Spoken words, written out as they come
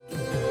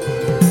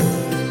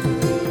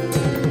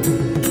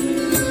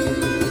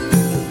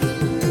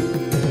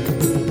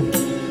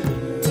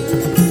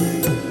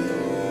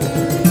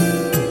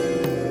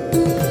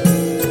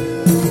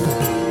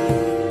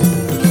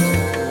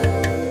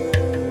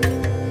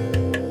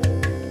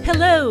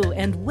Hello,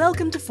 and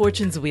welcome to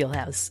Fortune's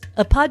Wheelhouse,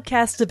 a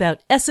podcast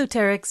about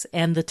esoterics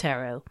and the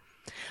tarot.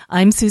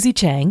 I'm Susie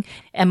Chang,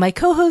 and my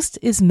co-host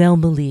is Mel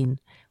Moline.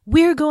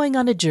 We're going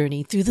on a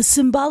journey through the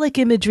symbolic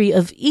imagery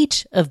of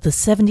each of the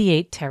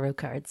 78 tarot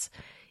cards.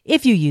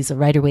 If you use a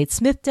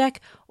Rider-Waite-Smith deck,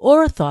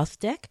 or a Thoth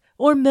deck,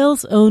 or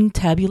Mel's own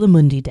Tabula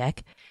Mundi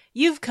deck,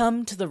 you've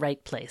come to the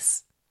right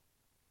place.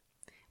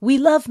 We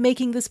love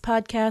making this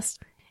podcast,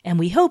 and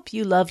we hope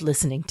you love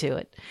listening to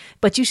it.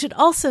 But you should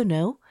also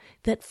know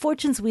that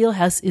Fortune's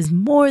Wheelhouse is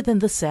more than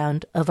the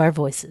sound of our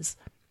voices.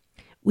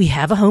 We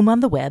have a home on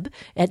the web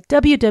at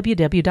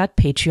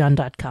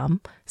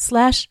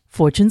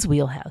www.patreon.com/Fortune's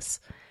Wheelhouse.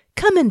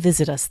 Come and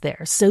visit us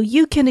there so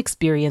you can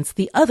experience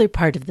the other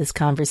part of this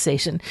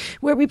conversation,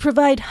 where we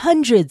provide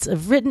hundreds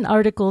of written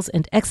articles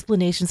and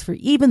explanations for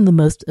even the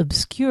most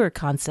obscure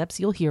concepts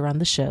you'll hear on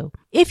the show.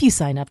 If you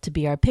sign up to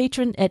be our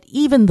patron at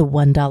even the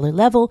 $1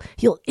 level,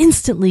 you'll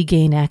instantly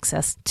gain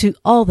access to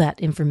all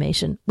that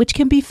information, which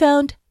can be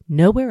found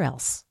nowhere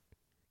else.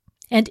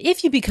 And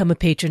if you become a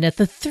patron at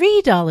the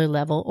 $3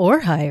 level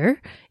or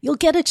higher, you'll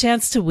get a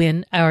chance to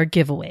win our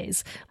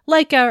giveaways,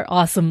 like our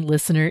awesome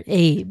listener,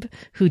 Abe,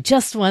 who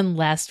just won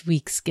last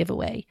week's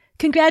giveaway.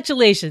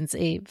 Congratulations,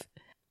 Abe.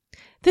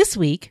 This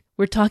week,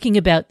 we're talking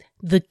about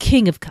the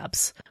King of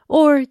Cups,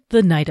 or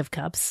the Knight of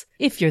Cups,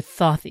 if you're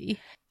thothy.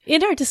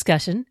 In our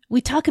discussion,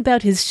 we talk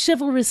about his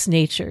chivalrous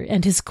nature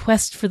and his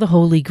quest for the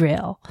Holy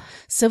Grail.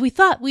 So we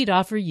thought we'd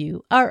offer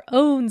you our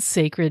own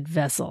sacred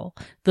vessel,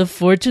 the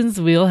Fortune's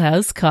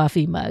Wheelhouse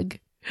coffee mug.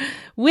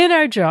 Win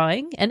our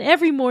drawing, and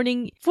every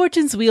morning,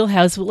 Fortune's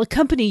Wheelhouse will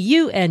accompany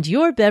you and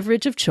your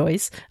beverage of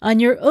choice on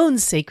your own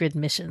sacred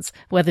missions,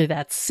 whether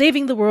that's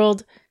saving the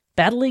world,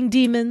 battling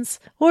demons,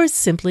 or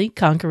simply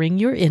conquering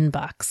your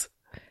inbox.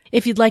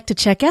 If you'd like to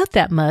check out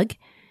that mug,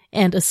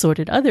 and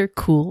assorted other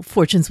cool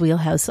Fortune's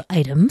Wheelhouse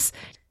items,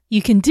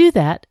 you can do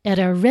that at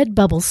our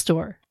Redbubble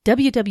store,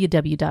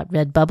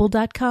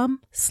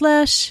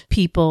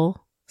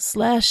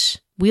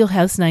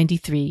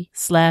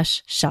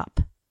 www.redbubble.com/people/wheelhouse93/shop.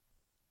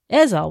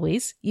 As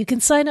always, you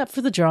can sign up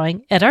for the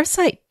drawing at our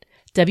site,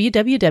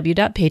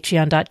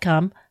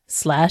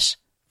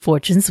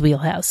 www.patreon.com/Fortune's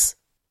Wheelhouse.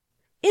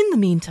 In the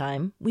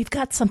meantime, we've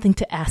got something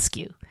to ask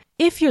you.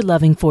 If you're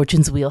loving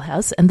Fortune's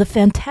Wheelhouse and the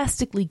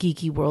fantastically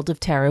geeky world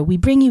of tarot we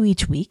bring you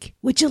each week,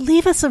 would you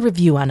leave us a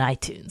review on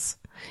iTunes?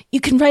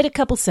 You can write a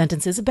couple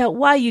sentences about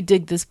why you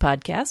dig this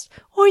podcast,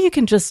 or you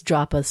can just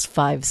drop us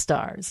 5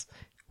 stars.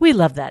 We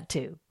love that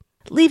too.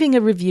 Leaving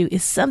a review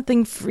is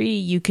something free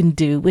you can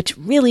do, which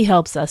really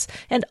helps us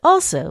and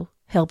also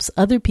helps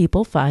other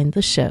people find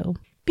the show.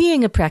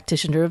 Being a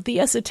practitioner of the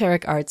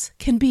esoteric arts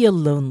can be a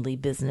lonely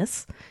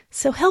business,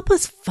 so help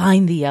us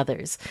find the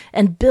others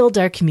and build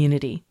our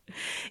community.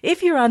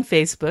 If you're on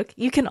Facebook,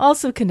 you can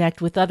also connect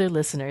with other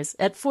listeners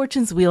at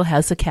Fortune's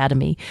Wheelhouse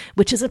Academy,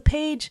 which is a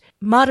page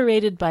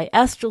moderated by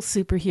astral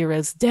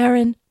superheroes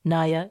Darren,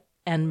 Naya,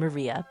 and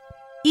Maria.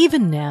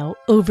 Even now,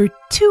 over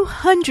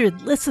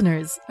 200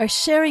 listeners are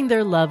sharing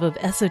their love of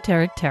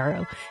esoteric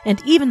tarot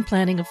and even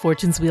planning a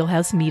Fortune's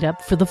Wheelhouse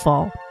meetup for the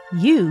fall.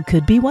 You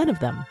could be one of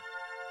them.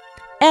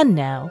 And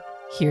now,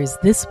 here's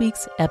this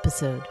week's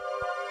episode.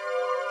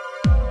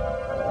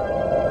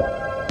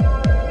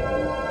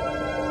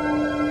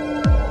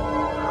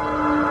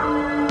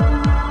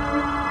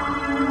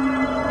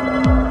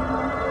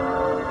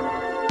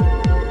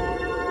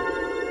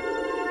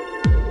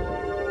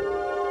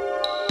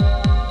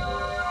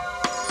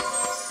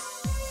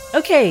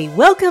 Okay,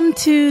 welcome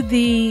to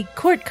the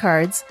court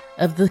cards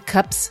of the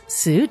Cups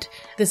suit.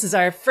 This is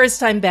our first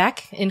time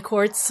back in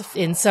courts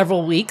in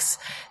several weeks.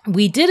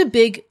 We did a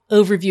big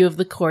overview of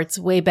the courts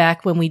way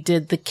back when we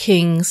did the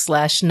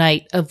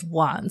King/Knight of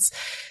Wands.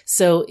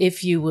 So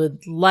if you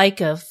would like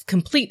a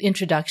complete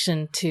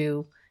introduction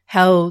to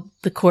how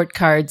the court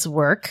cards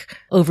work,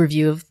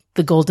 overview of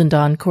the Golden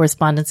Dawn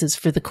correspondences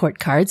for the court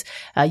cards,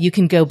 you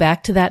can go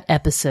back to that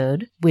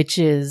episode, which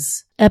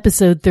is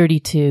episode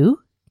 32.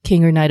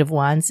 King or Knight of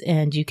Wands,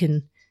 and you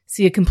can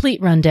see a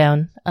complete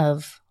rundown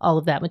of all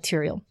of that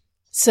material.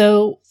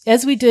 So,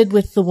 as we did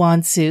with the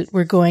Wand suit,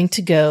 we're going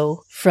to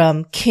go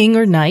from King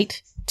or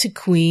Knight to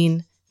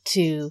Queen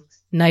to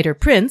Knight or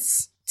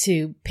Prince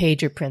to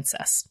Page or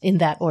Princess, in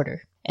that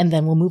order. And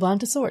then we'll move on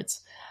to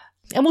Swords.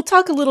 And we'll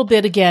talk a little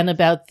bit again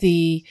about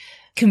the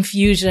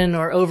confusion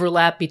or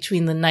overlap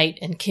between the Knight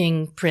and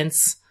King,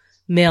 Prince,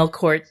 male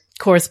court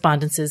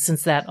correspondences,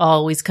 since that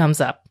always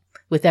comes up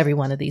with every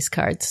one of these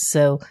cards.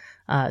 So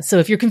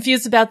if you're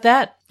confused about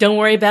that, don't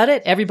worry about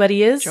it.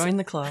 Everybody is. Join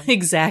the club.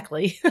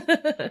 Exactly.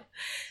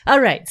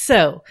 All right.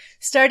 So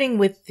starting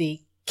with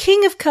the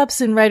King of Cups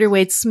in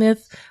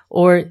Rider-Waite-Smith,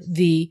 or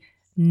the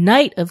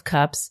Knight of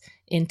Cups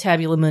in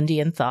Tabula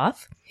Mundi and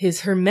Thoth. His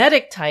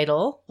hermetic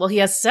title, well, he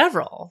has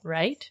several,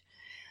 right?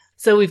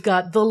 So we've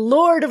got the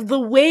Lord of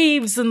the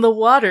Waves and the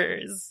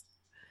Waters,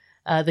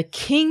 the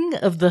King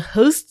of the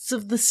Hosts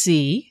of the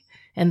Sea,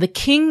 and the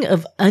King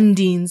of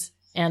Undines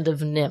and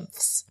of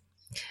Nymphs.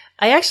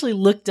 I actually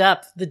looked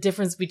up the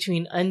difference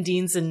between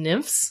undines and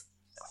nymphs.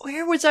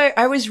 Where was I?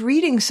 I was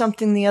reading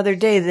something the other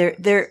day.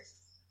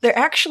 there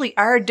actually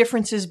are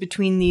differences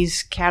between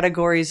these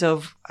categories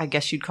of, I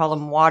guess you'd call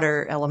them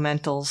water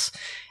elementals.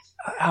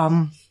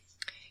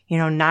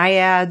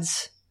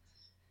 Naiads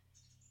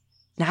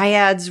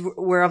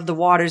were of the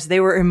waters. They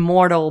were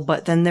immortal,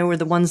 but then there were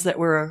the ones that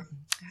were,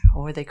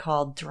 what were they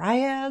called?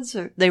 Dryads?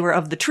 Or they were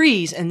of the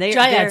trees, and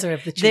Dryads are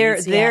of the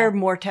trees. Their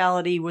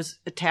mortality was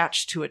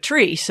attached to a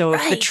tree. So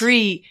if the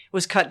tree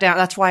was cut down,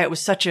 that's why it was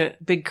such a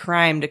big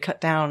crime to cut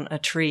down a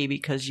tree,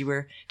 because you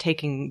were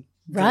taking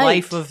the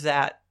life of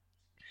that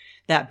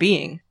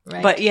being.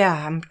 Right. But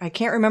yeah, I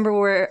can't remember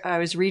where I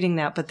was reading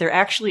that, but there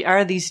actually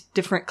are these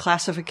different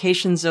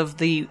classifications of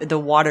the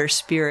water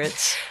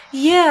spirits.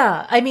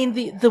 Yeah. I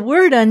mean, the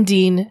word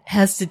undine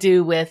has to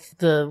do with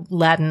the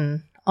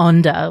Latin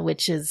onda,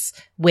 which is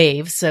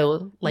wave,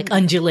 so like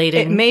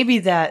undulating. It may be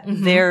that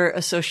they're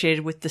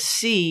associated with the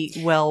sea.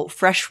 Well,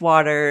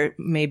 freshwater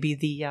may be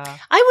the... I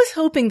was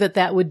hoping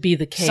that would be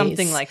the case.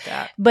 Something like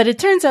that. But it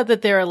turns out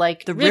that there are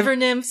like the river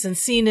nymphs and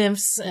sea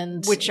nymphs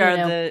and... Which are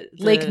the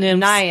lake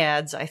nymphs.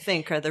 Naiads, I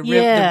think, are the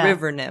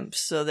river nymphs.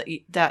 So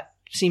that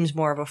seems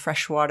more of a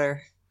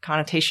freshwater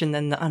connotation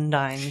than the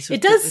undines.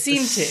 It does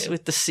seem to.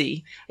 With the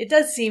sea. It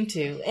does seem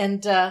to.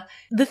 And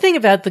the thing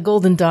about the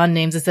Golden Dawn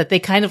names is that they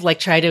kind of like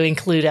try to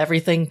include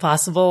everything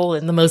possible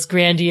in the most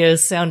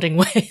grandiose sounding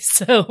way.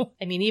 So,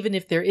 I mean, even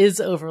if there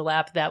is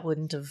overlap, that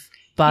wouldn't have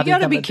bothered them. You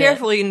got to be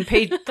careful and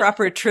pay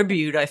proper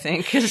tribute, I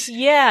think.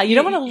 Yeah, you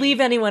don't want to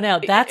leave anyone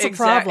out. That's a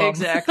problem.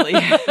 Exactly.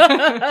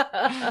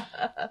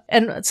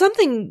 And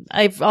something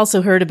I've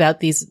also heard about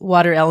these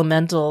water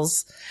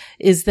elementals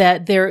is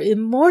that they're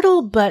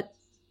immortal, but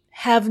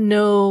have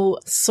no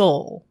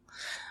soul.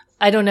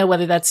 I don't know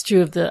whether that's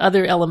true of the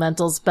other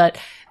elementals, but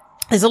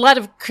there's a lot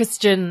of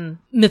Christian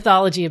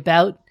mythology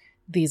about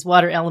these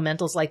water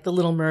elementals, like the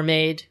Little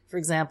Mermaid, for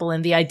example,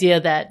 and the idea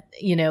that,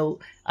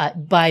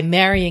 by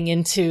marrying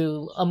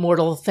into a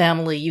mortal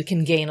family, you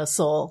can gain a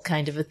soul,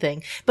 kind of a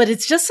thing. But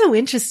it's just so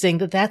interesting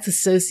that that's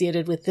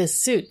associated with this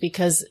suit,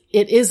 because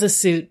it is a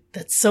suit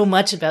that's so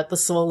much about the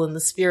soul and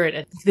the spirit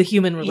and the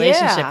human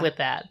relationship with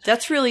that.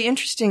 That's really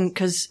interesting,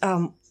 because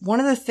one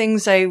of the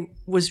things I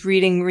was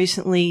reading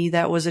recently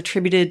that was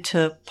attributed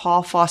to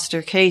Paul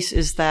Foster Case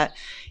is that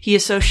he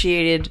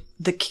associated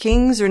the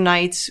kings or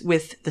knights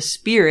with the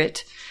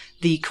spirit,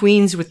 the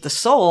queens with the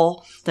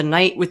soul, the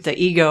knight with the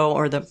ego,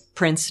 or the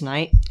prince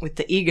knight with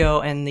the ego,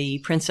 and the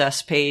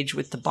princess page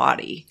with the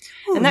body.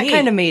 Oh, and that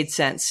kind of made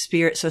sense.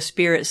 Spirit,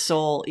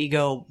 soul,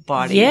 ego,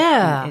 body.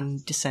 Yeah.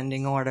 In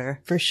descending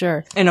order. For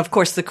sure. And of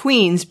course, the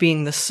queens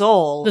being the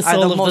soul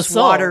are the most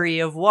watery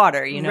of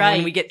water.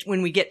 Right.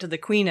 When we get to the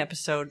queen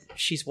episode,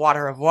 she's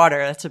water of water.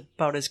 That's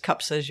about as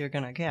cups as you're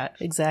going to get.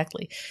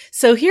 Exactly.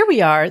 So here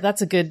we are.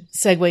 That's a good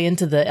segue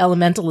into the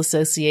elemental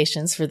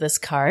associations for this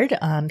card.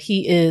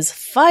 He is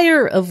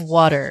fire of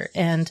water.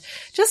 And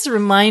just a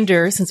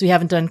reminder, since we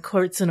haven't done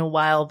courts in a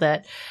while,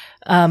 that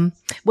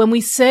when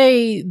we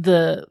say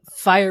the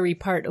fiery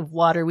part of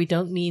water, we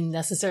don't mean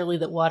necessarily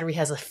that watery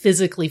has a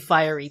physically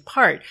fiery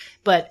part,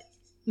 but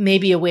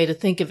maybe a way to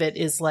think of it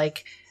is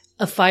like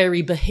a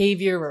fiery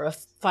behavior or a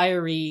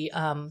fiery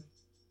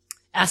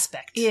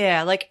aspect.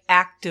 Yeah, like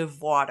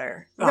active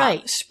water.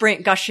 Right.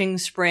 Gushing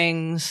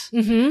springs,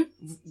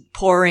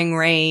 pouring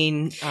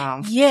rain,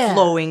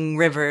 flowing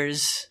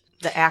rivers.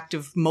 The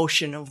active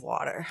motion of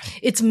water.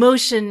 It's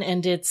motion,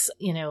 and it's,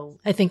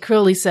 I think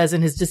Crowley says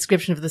in his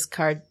description of this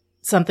card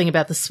something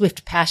about the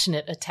swift,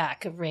 passionate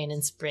attack of rain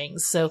in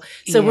springs. So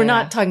we're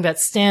not talking about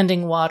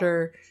standing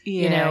water.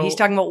 Yeah, he's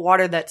talking about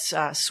water that's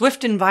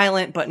swift and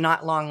violent, but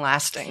not long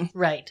lasting.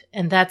 Right.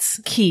 And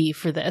that's key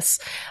for this.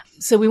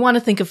 So we want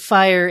to think of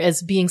fire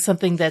as being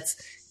something that's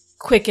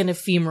quick and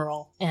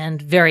ephemeral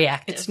and very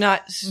active. It's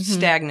not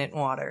stagnant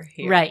water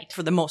here. Right.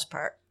 For the most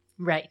part.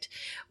 Right.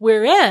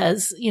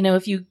 Whereas,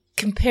 if you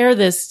compare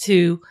this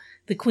to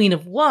the Queen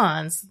of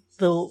Wands,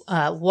 the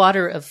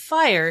water of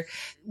fire,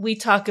 we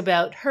talk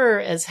about her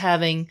as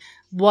having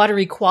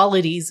watery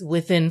qualities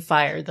within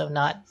fire, though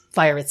not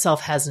fire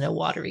itself has no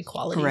watery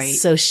qualities. Right.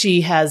 So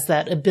she has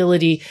that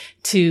ability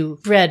to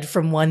spread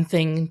from one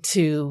thing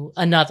to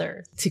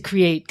another, to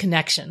create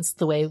connections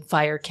the way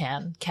fire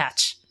can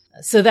catch.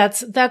 So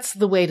that's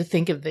the way to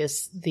think of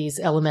these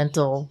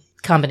elemental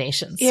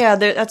combinations. Yeah,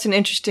 that's an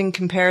interesting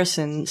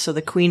comparison. So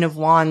the Queen of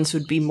Wands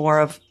would be more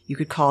of, you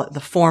could call it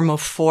the form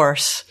of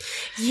force.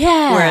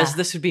 Yeah. Whereas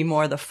this would be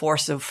more the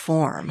force of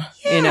form.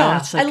 Yeah.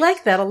 It's like I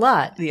like that a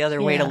lot. The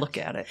other way to look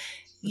at it.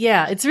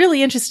 Yeah. It's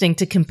really interesting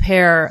to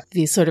compare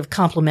these sort of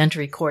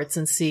complementary courts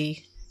and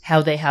see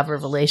how they have a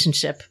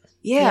relationship.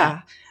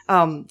 Yeah.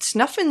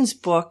 Snuffin's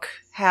book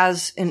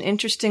has an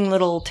interesting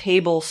little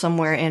table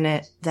somewhere in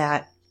it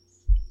that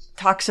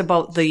talks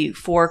about the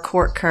 4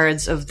 court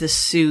cards of this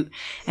suit,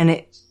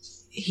 and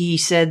he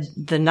said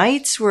the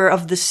knights were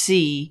of the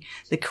sea,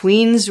 the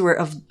queens were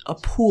of a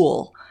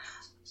pool,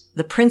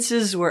 the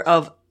princes were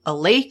of a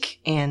lake,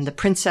 and the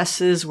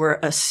princesses were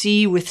a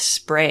sea with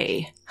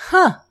spray.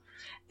 Huh.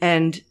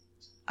 And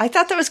I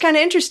thought that was kind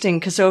of interesting,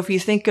 because so if you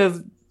think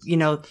of,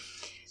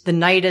 the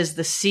night as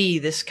the sea,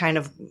 this kind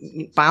of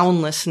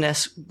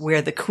boundlessness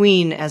where the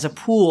queen as a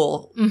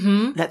pool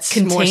that's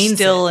Contains more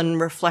still it.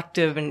 and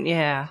reflective and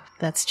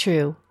That's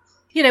true.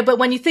 But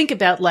when you think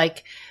about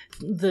like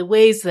the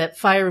ways that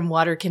fire and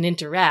water can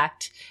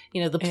interact,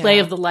 the play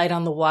of the light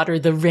on the water,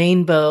 the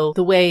rainbow,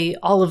 the way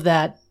all of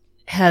that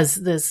has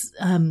this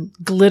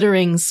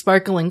glittering,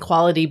 sparkling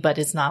quality, but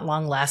is not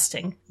long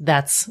lasting.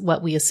 That's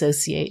what we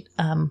associate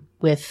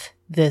with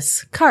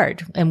this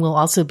card. And we'll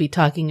also be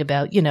talking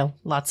about,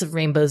 lots of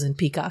rainbows and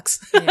peacocks.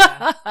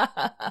 Yeah.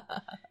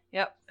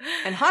 Yep.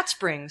 And hot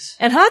springs.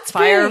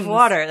 Fire of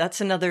water.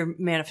 That's another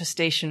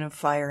manifestation of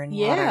fire and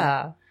water.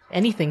 Yeah.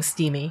 Anything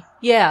steamy.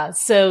 Yeah.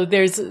 So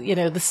there's,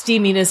 the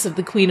steaminess of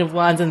the Queen of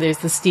Wands, and there's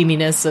the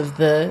steaminess of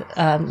the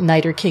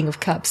Knight or King of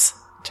Cups,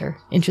 which are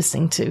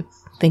interesting to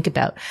think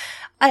about.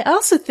 I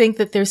also think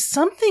that there's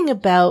something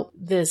about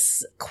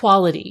this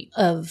quality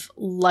of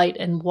light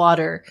and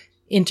water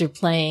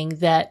interplaying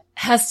that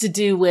has to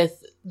do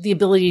with the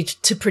ability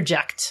to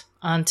project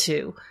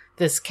onto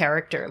this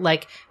character.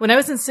 Like when I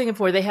was in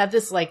Singapore, they had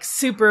this like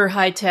super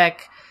high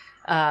tech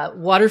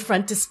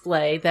waterfront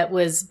display that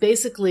was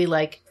basically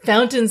like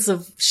fountains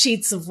of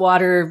sheets of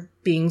water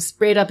being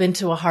sprayed up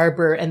into a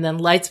harbor and then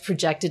lights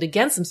projected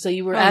against them. So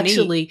you were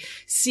actually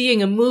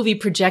seeing a movie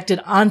projected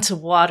onto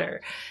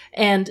water.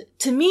 And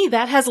to me,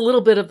 that has a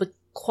little bit of the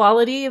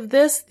quality of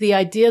this, the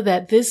idea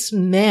that this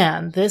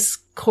man, this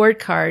court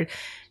card,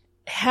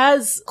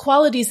 has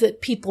qualities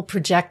that people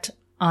project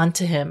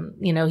onto him.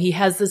 He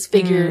has this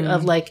figure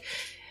of like,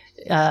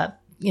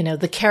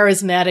 the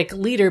charismatic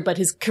leader, but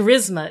his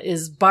charisma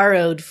is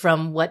borrowed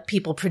from what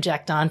people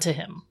project onto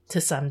him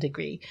to some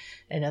degree.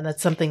 And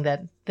that's something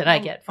that I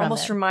get from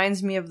almost it.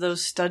 Reminds me of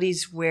those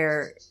studies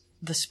where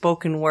the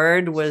spoken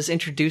word was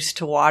introduced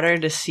to water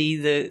to see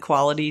the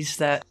qualities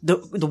that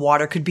the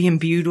water could be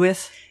imbued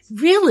with.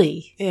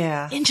 Really?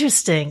 Yeah.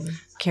 Interesting.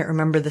 Can't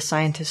remember the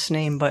scientist's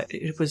name, but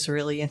it was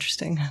really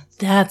interesting.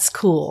 That's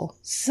cool.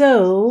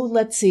 So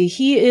let's see.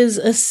 He is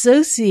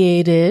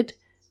associated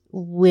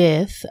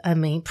with,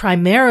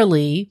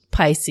 primarily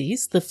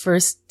Pisces, the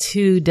first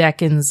 2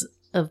 decans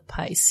of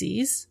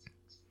Pisces,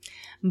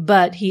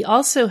 but he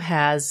also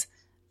has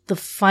the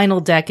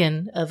final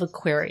decan of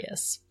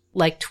Aquarius.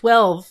 Like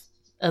 12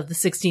 of the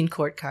 16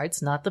 court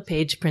cards, not the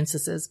page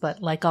princesses,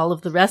 but like all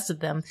of the rest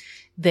of them,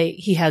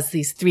 he has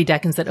these 3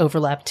 decans that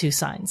overlap 2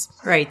 signs.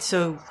 Right.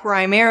 So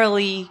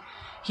primarily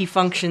he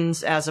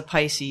functions as a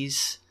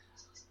Pisces,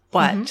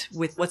 but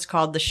with what's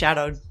called the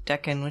shadow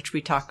decan, which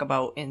we talk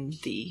about in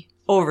the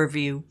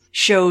overview,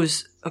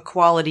 shows a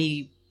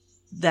quality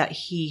that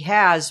he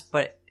has,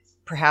 but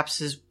perhaps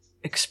is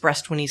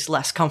expressed when he's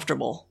less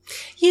comfortable.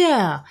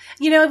 Yeah.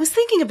 I was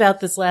thinking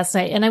about this last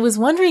night, and I was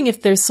wondering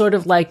if there's sort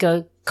of like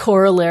a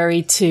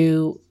corollary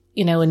to,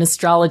 in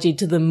astrology,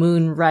 to the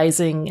moon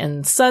rising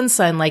and sun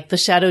sign. Like the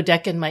shadow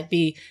decan might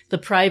be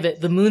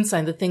the moon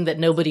sign, the thing that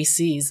nobody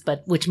sees,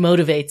 but which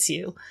motivates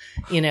you,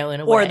 in a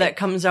way. Or that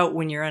comes out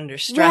when you're under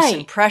stress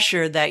and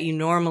pressure that you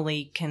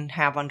normally can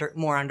have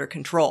more under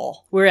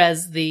control.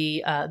 Whereas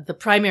the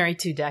primary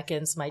 2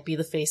 decans might be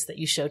the face that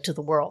you show to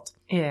the world.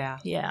 Yeah.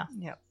 Yeah.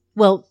 Yep.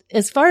 Well,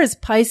 as far as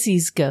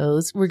Pisces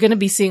goes, we're going to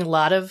be seeing a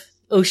lot of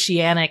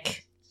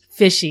oceanic,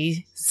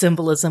 fishy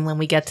symbolism when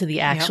we get to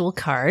the actual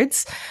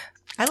cards.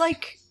 I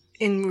like,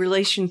 in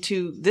relation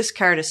to this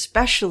card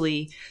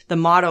especially, the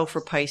motto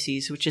for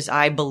Pisces, which is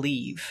I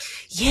believe.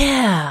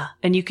 Yeah.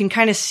 And you can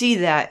kind of see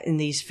that in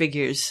these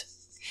figures.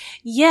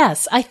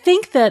 Yes, I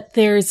think that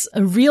there's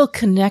a real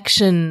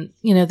connection,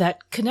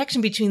 that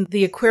connection between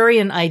the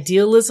Aquarian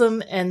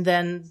idealism and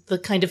then the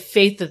kind of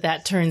faith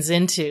that turns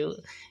into,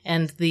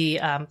 and the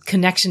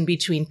connection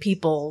between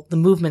people, the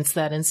movements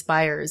that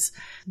inspires,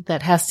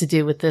 that has to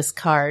do with this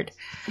card.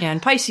 Yeah,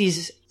 and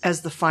Pisces,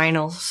 as the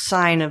final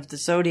sign of the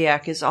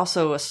zodiac, is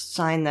also a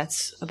sign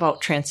that's about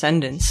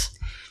transcendence.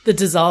 The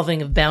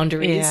dissolving of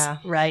boundaries. Yeah.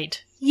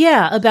 Right.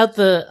 Yeah, about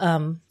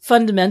the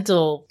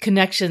fundamental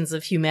connections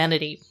of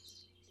humanity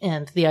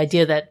and the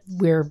idea that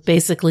we're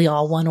basically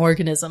all one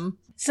organism.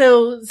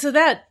 So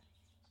that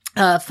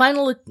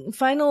final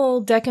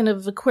decan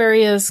of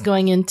Aquarius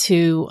going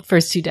into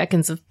first 2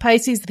 decans of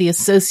Pisces, the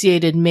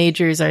associated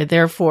majors are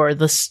therefore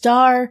the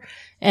star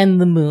and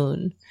the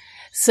moon.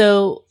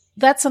 So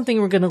that's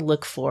something we're going to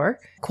look for,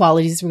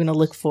 qualities we're going to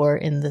look for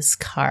in this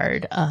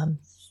card.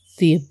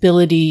 The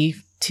ability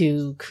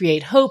to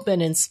create hope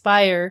and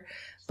inspire,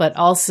 but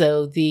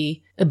also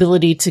the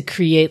ability to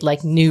create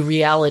like new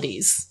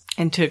realities.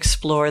 And to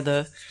explore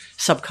the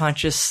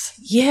subconscious.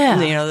 Yeah.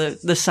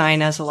 The sign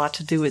has a lot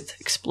to do with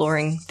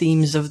exploring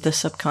themes of the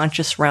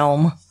subconscious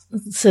realm.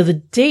 So the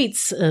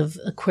dates of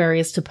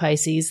Aquarius to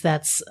Pisces,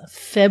 that's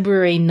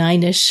February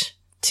 9-ish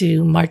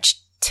to March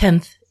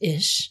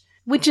 10th-ish,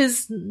 which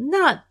is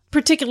not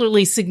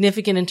particularly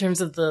significant in terms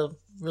of the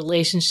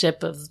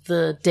relationship of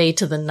the day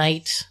to the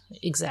night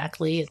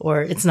exactly,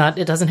 or it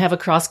doesn't have a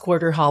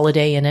cross-quarter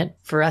holiday in it.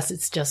 For us,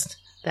 it's just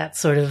that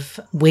sort of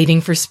waiting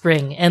for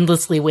spring,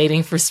 endlessly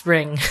waiting for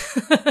spring.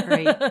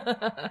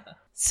 Right.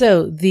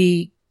 So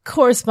the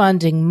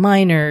corresponding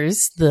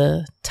minors,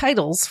 the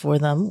titles for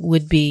them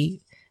would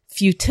be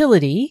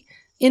futility,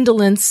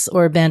 indolence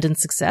or abandoned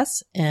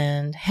success,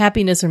 and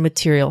happiness or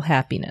material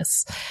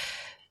happiness.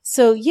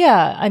 So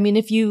yeah, I mean,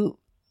 if you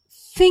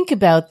think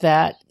about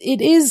that,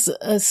 it is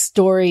a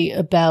story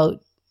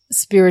about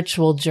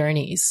spiritual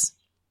journeys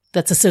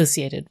that's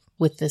associated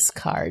with this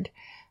card.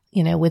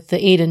 You know, with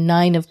the 8 and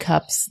 9 of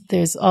Cups,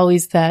 there's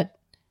always that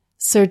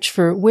search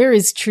for where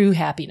is true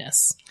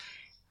happiness.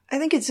 I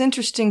think it's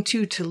interesting,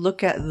 too, to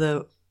look at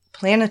the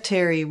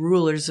planetary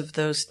rulers of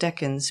those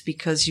decans,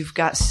 because you've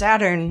got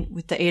Saturn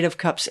with the 8 of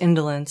Cups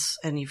indolence,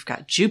 and you've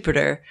got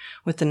Jupiter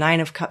with the 9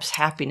 of Cups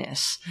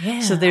happiness. Yeah.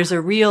 So there's a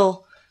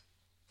real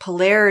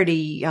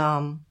polarity,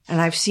 and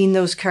I've seen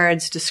those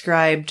cards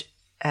described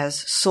as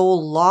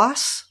soul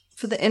loss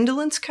for the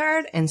indolence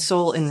card and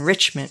soul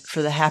enrichment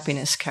for the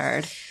happiness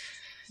card.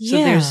 So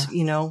there's,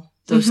 you know,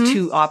 those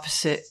two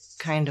opposite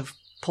kind of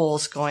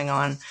poles going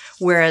on.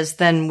 Whereas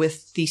then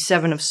with the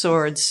 7 of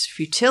Swords,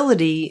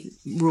 futility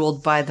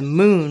ruled by the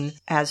moon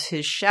as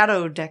his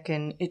shadow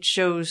decan, it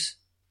shows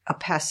a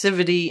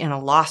passivity and a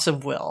loss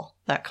of will,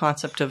 that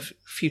concept of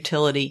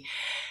futility.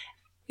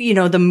 You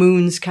know, the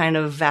moon's kind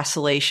of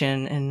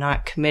vacillation and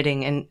not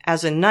committing. And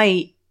as a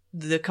knight,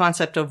 the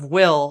concept of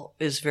will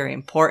is very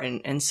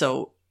important. And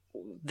so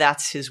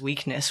that's his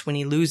weakness. When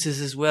he loses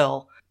his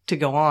will to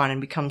go on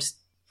and becomes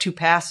too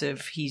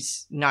passive,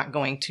 he's not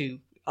going to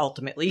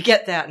ultimately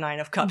get that 9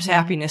 of Cups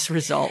happiness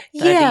result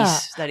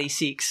that he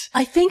seeks.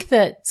 I think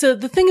that, so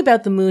the thing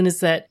about the moon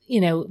is that,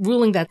 you know,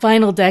 ruling that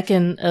final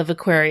decan of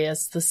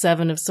Aquarius, the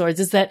 7 of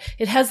Swords, is that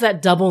it has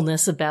that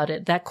doubleness about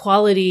it, that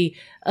quality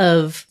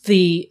of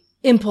the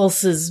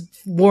impulses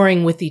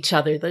warring with each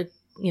other.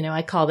 You know,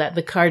 I call that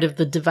the card of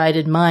the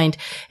divided mind.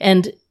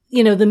 And,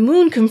 you know, the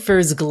moon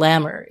confers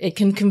glamour. It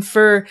can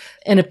confer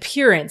an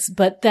appearance,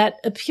 but that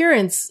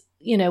appearance,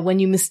 you know, when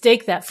you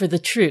mistake that for the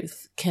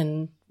truth,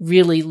 can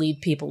really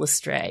lead people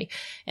astray.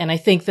 And I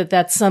think that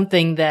that's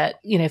something that,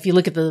 you know, if you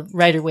look at the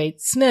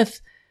Rider-Waite-Smith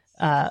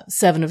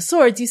 7 of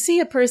Swords, you see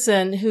a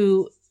person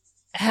who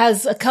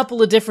has a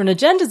couple of different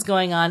agendas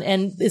going on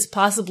and is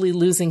possibly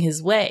losing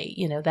his way.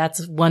 You know,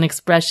 that's one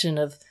expression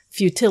of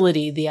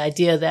futility, the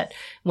idea that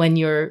when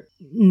you're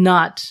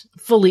not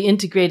fully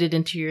integrated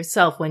into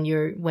yourself, when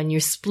you're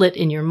split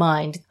in your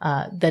mind,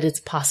 that it's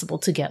possible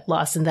to get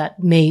lost. And that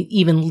may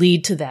even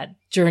lead to that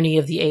journey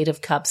of the 8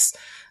 of Cups,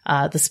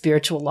 the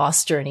spiritual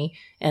lost journey,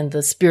 and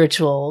the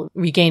spiritual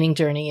regaining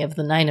journey of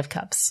the 9 of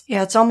Cups.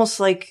 Yeah, it's almost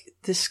like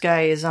this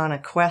guy is on a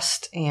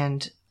quest,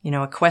 and, you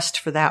know, a quest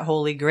for that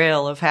holy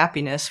grail of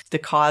happiness, the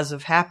cause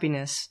of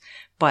happiness,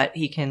 but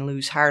he can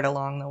lose heart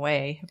along the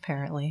way,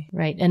 apparently.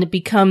 Right. And it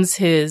becomes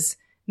his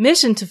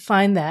mission to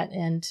find that.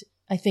 And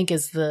I think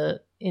as the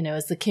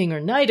king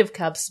or knight of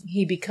cups,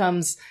 he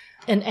becomes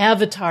an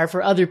avatar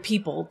for other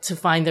people to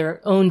find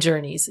their own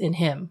journeys in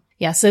him.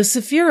 Yeah. So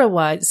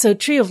Sephira-wise, so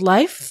Tree of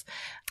Life,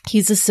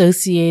 he's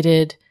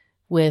associated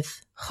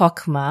with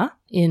Chokmah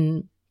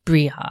in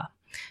Briha.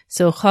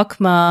 So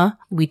Chokmah,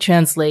 we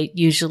translate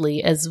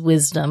usually as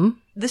wisdom.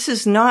 This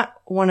is not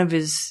one of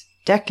his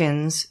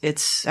decans.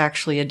 It's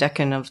actually a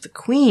decan of the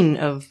Queen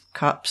of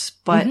Cups,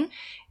 but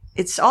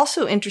it's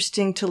also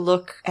interesting to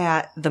look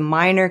at the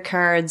minor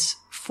cards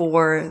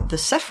for the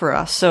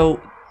Sephira.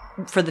 So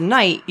for the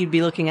knight, you'd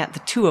be looking at the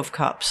 2 of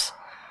Cups,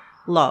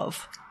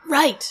 love.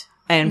 Right.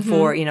 And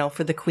for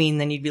the Queen,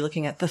 then you'd be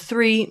looking at the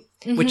 3,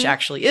 which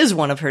actually is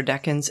one of her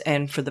decans,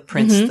 and for the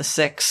Prince, the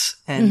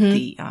 6, and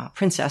the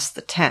Princess,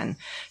 the 10.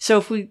 So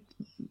if we,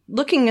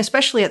 looking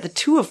especially at the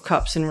 2 of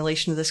Cups in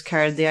relation to this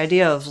card, the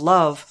idea of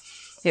love,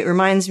 it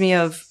reminds me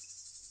of,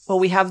 well,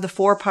 we have the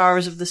 4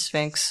 powers of the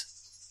Sphinx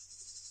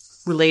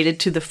related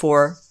to the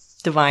 4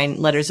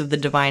 divine letters of the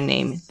divine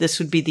name. This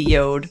would be the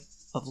Yod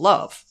of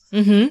love,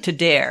 to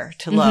dare,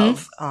 to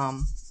love.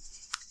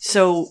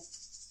 So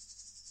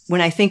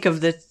when I think of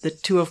the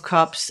 2 of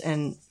Cups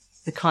and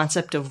the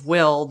concept of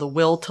will, the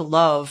will to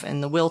love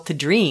and the will to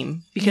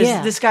dream,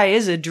 because this guy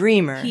is a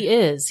dreamer. He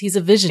is. He's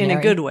a visionary. In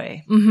a good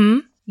way.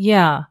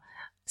 Yeah.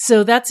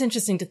 So that's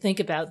interesting to think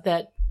about,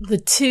 that the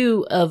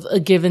 2 of a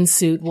given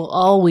suit will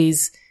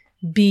always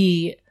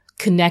be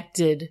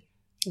connected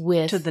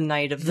with to the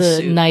knight of the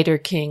suit. Knight or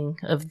king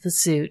of the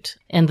suit.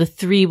 And the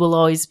 3 will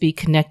always be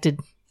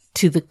connected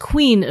to the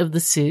queen of the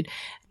suit.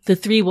 The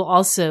 3 will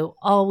also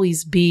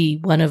always be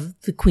one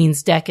of the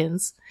queen's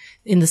decans,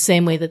 in the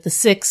same way that the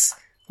 6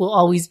 will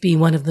always be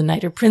one of the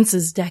knight or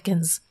prince's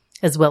decans,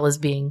 as well as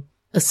being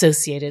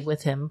associated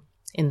with him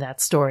in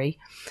that story.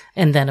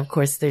 And then, of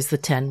course, there's the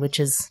 10, which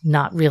is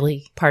not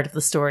really part of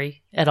the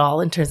story at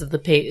all in terms of the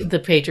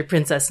page or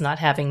princess not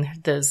having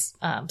those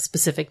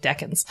specific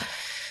decans.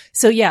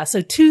 So yeah,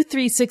 so 2,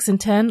 3, 6,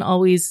 and 10,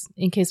 always,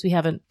 in case we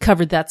haven't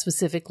covered that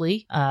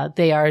specifically,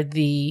 they are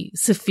the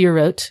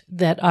Sephirot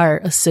that are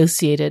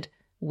associated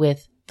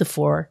with the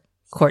 4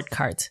 court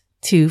cards.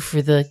 2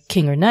 for the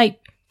king or knight,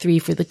 3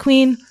 for the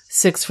queen,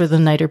 6 for the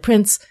knight or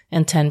prince,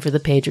 and 10 for the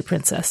page or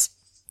princess.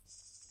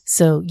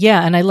 So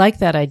yeah, and I like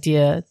that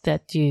idea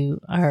that you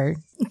are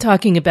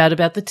talking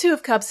about the 2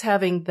 of Cups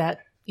having that,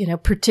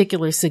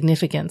 particular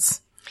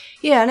significance.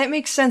 Yeah, and it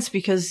makes sense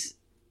because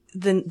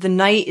the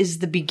night is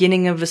the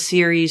beginning of a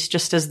series,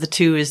 just as the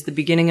two is the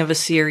beginning of a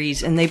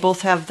series, and they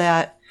both have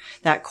that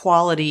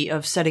quality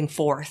of setting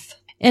forth.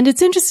 And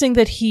it's interesting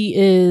that he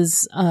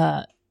is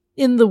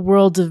in the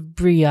world of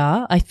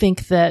Bria. I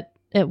think that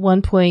at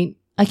one point,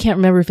 I can't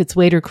remember if it's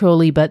Wade or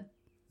Crowley, but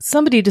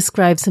somebody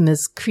describes him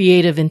as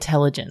creative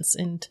intelligence.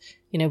 And,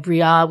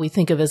 Bria we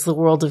think of as the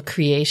world of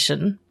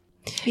creation.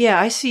 Yeah,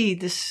 I see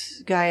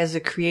this guy as a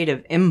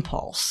creative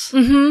impulse.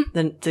 Mm-hmm.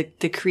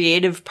 The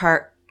creative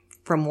part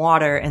from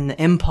water and the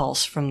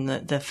impulse from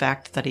the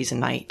fact that he's a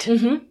knight.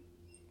 Mm-hmm.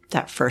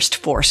 That first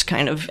force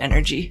kind of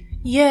energy.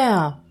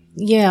 Yeah.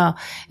 Yeah.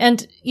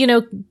 And,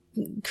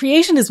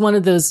 creation is one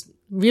of those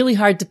really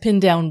hard to pin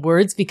down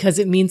words because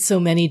it means so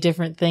many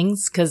different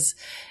things. Because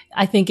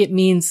I think it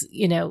means,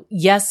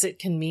 yes, it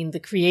can mean the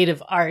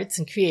creative arts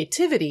and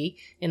creativity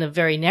in a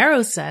very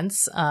narrow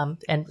sense.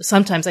 And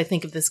sometimes I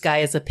think of this guy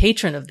as a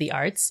patron of the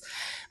arts,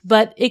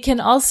 but it can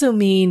also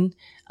mean,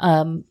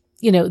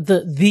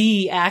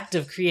 the act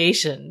of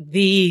creation,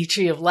 the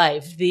tree of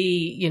life,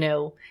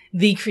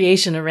 the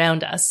creation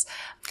around us.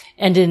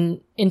 And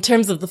in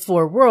terms of the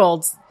four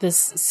worlds, this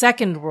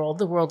second world,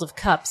 the world of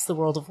cups, the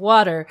world of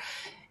water,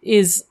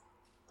 is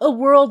a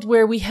world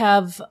where we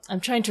have, I'm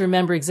trying to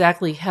remember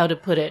exactly how to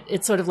put it.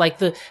 It's sort of like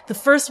the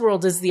first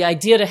world is the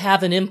idea to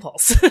have an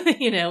impulse,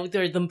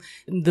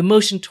 the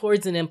motion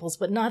towards an impulse,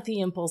 but not the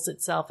impulse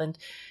itself. And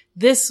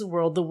this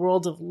world, the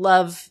world of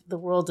love, the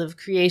world of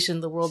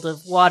creation, the world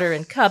of water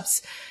and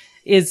cups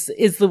is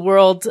the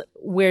world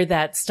where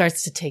that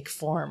starts to take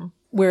form.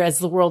 Whereas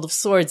the world of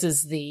swords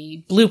is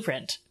the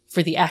blueprint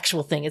for the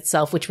actual thing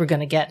itself, which we're going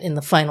to get in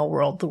the final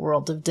world, the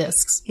world of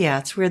discs. Yeah,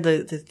 it's where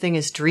the thing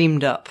is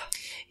dreamed up.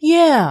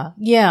 Yeah.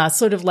 Yeah.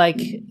 Sort of like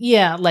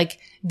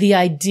the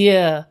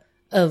idea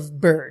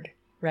of bird,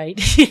 right?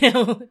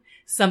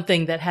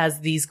 Something that has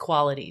these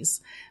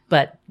qualities,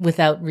 but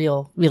without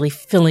really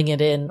filling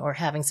it in or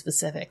having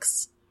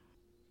specifics.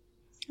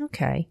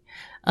 Okay.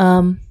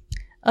 All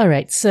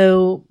right.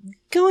 So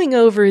going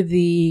over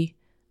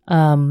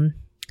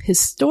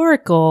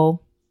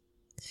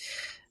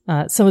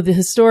some of the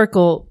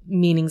historical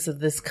meanings of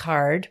this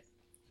card,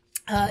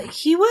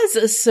 he was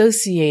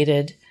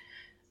associated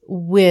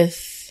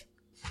with,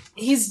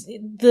 he's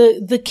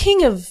the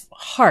King of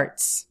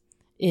Hearts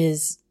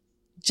is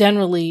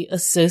generally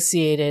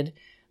associated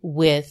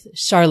with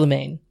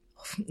Charlemagne,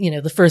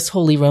 the first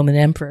Holy Roman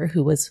Emperor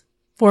who was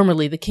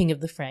formerly the King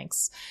of the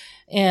Franks.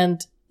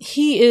 And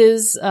he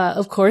is,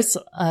 of course,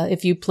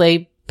 if you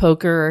play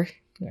poker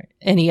or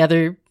any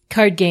other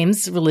card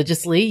games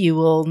religiously, you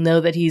will know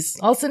that he's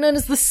also known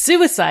as the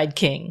Suicide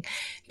King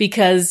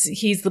because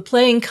he's the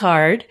playing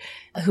card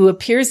who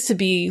appears to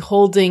be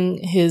holding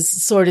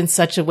his sword in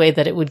such a way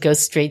that it would go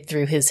straight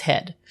through his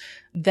head.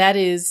 That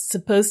is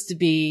supposed to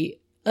be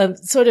a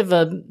sort of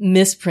a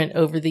misprint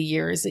over the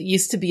years. It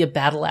used to be a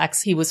battle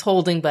axe he was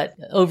holding, but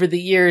over the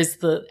years,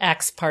 the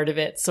axe part of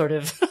it sort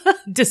of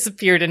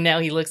disappeared, and now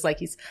he looks like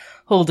he's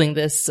holding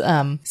this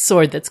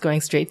sword that's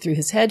going straight through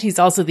his head. He's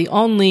also the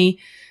only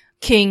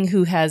king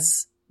who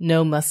has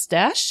no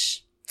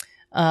mustache.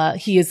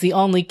 He is the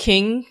only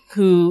king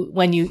who,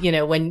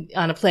 when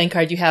on a playing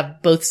card, you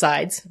have both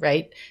sides,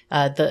 right?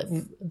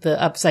 The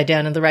upside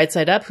down and the right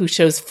side up, who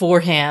shows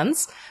four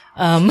hands.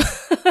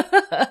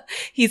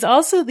 He's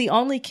also the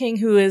only king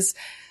who is,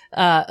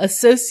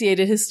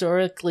 associated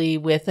historically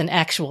with an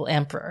actual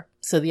emperor.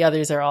 So the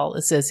others are all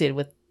associated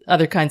with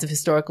other kinds of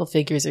historical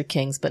figures or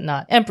kings, but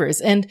not emperors.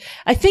 And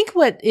I think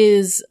what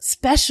is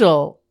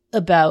special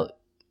about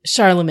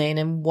Charlemagne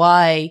and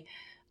why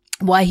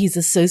he's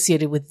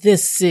associated with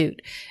this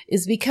suit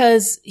is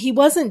because he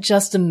wasn't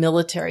just a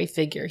military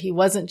figure. He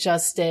wasn't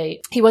just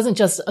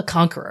a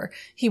conqueror.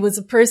 He was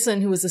a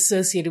person who was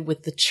associated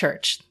with the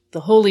church,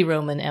 the Holy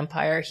Roman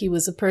Empire. He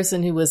was a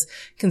person who was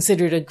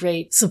considered a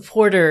great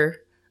supporter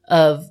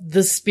of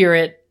the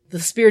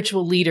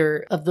spiritual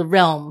leader of the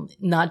realm,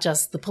 not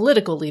just the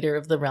political leader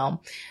of the realm.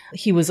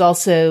 He was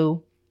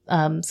also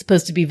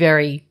supposed to be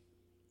very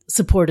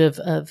supportive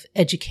of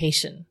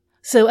education.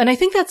 So, and I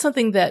think that's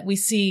something that we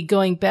see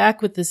going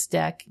back with this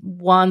deck.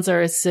 Wands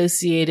are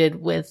associated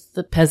with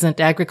the peasant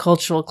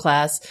agricultural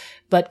class,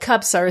 but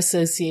cups are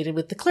associated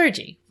with the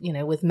clergy,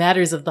 with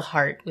matters of the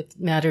heart, with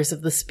matters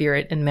of the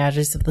spirit and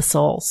matters of the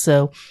soul.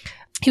 So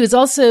he was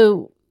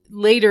also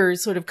later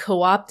sort of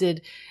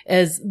co-opted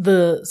as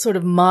the sort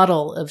of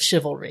model of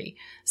chivalry.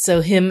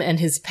 So him and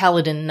his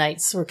paladin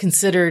knights were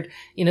considered,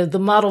 the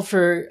model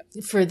for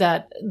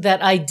that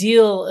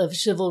ideal of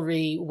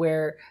chivalry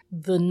where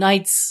the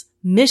knight's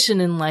mission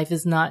in life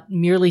is not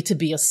merely to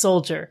be a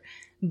soldier,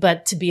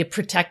 but to be a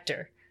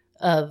protector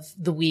of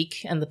the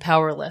weak and the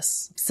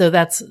powerless. So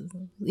that's,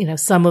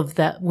 some of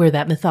that, where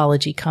that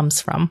mythology comes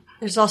from.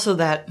 There's also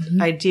that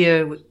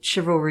idea with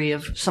chivalry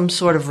of some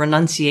sort of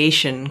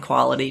renunciation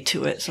quality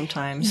to it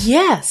sometimes.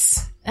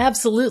 Yes,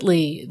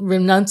 absolutely.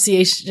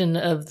 Renunciation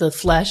of the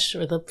flesh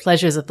or the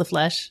pleasures of the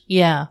flesh.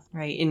 Yeah.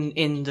 Right.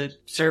 In the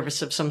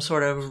service of some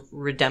sort of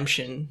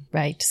redemption.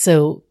 Right.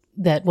 So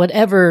that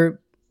whatever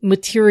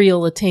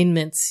material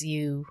attainments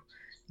you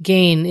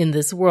gain in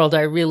this world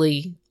are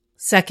really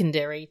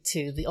secondary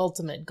to the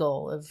ultimate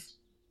goal of,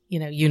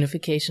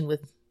 unification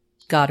with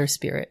God or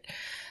spirit.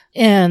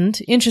 And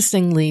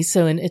interestingly,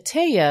 so in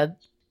Ateya,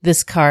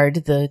 this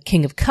card, the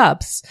King of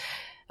Cups,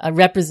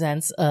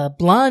 represents a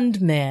blonde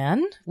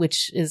man,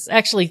 which is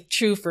actually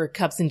true for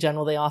cups in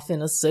general. They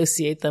often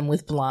associate them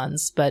with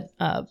blondes, but,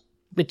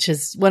 which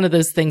is one of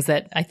those things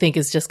that I think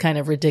is just kind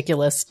of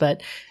ridiculous,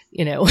 but,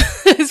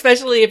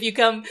 especially if your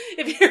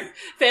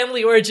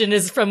family origin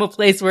is from a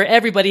place where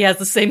everybody has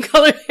the same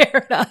color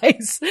hair and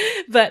eyes.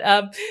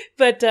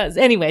 But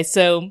anyway,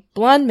 so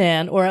blonde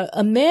man or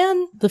a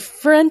man, the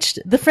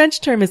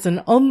French term is an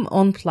homme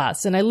en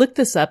place. And I looked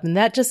this up, and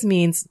that just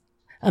means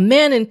a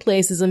man in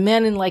place is a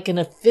man in like an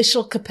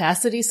official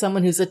capacity,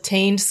 someone who's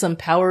attained some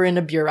power in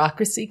a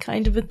bureaucracy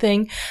kind of a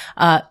thing.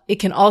 It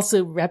can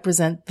also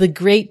represent the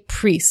great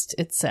priest,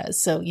 it says.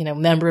 So,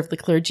 member of the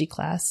clergy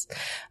class.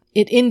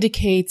 It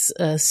indicates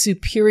a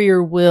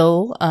superior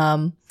will.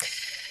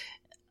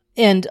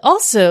 And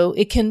also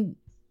it can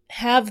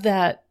have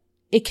that,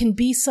 it can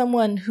be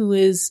someone who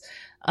is,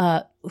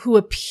 who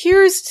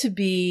appears to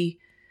be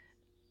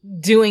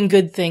doing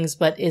good things,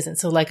 but isn't.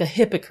 So like a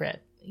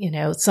hypocrite.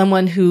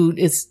 Someone who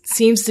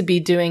seems to be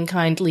doing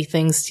kindly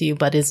things to you,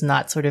 but is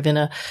not, sort of in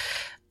a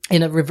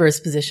reverse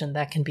position.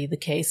 That can be the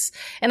case.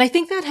 And I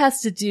think that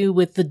has to do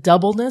with the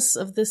doubleness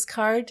of this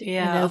card.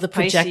 Yeah. The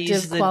projective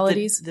Pisces,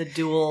 qualities. The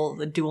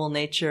dual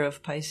nature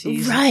of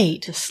Pisces.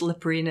 Right. The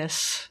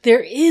slipperiness.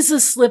 There is a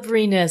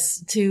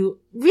slipperiness to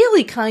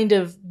really kind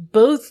of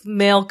both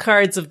male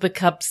cards of the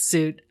cup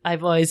suit,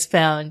 I've always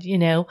found,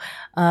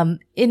 and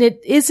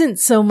it isn't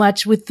so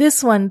much with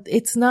this one.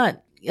 It's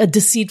not a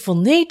deceitful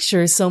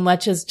nature so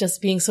much as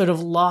just being sort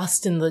of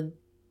lost in the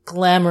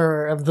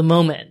glamour of the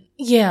moment.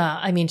 Yeah,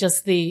 I mean,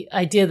 just the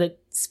idea that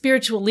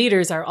spiritual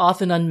leaders are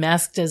often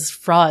unmasked as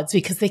frauds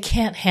because they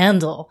can't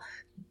handle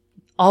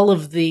all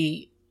of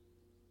the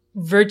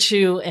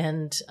virtue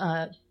and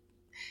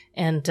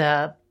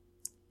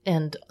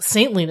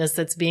saintliness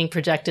that's being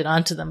projected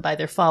onto them by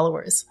their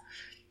followers.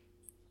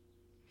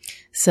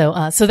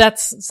 So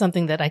that's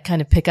something that I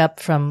kind of pick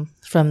up from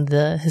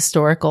the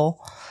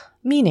historical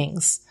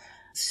meanings.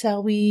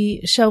 Shall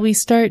we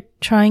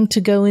start trying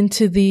to go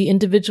into the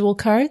individual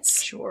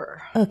cards?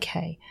 Sure.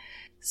 Okay.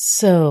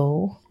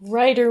 So,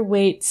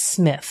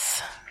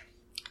 Rider-Waite-Smith.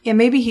 Yeah,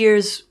 maybe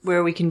here's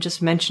where we can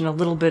just mention a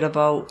little bit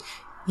about,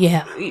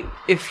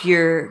 if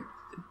you're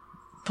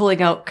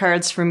pulling out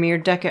cards from your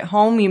deck at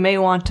home, you may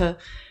want to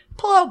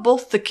pull out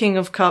both the King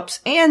of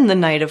Cups and the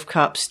Knight of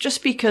Cups,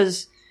 just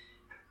because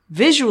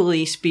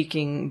visually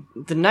speaking,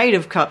 the Knight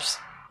of Cups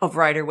of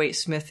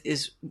Rider-Waite-Smith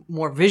is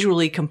more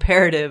visually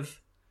comparative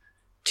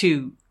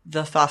to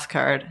the Thoth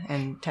card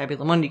and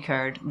Tabula Mundi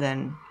card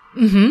than...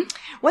 Mm-hmm.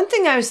 One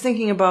thing I was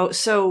thinking about,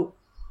 so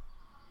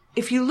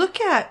if you look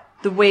at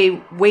the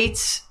way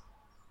Waite's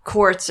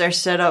courts are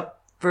set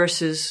up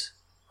versus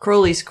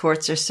Crowley's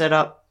courts are set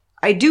up,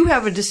 I do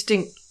have a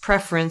distinct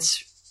preference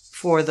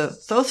for the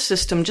Thoth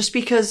system, just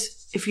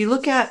because if you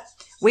look at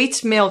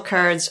Waite's male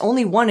cards,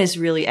 only one is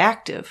really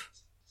active.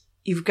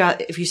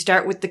 If you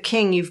start with the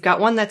king, you've got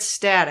one that's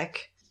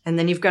static, and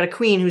then you've got a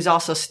queen who's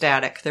also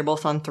static. They're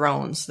both on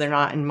thrones. They're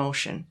not in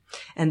motion.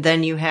 And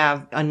then you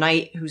have a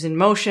knight who's in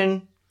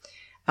motion,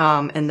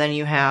 and then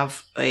you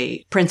have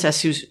a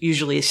princess who's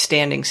usually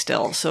standing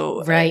still.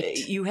 So right.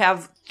 You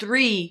have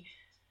 3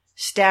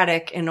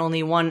 static and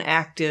only 1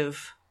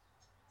 active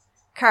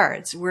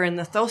cards, where in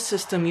the Thoth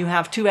system you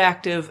have 2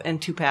 active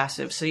and 2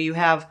 passive. So you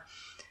have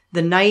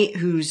the knight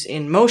who's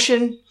in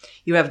motion,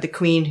 you have the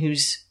queen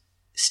who's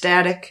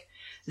static,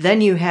 then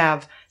you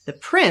have the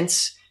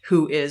prince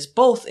who is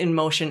both in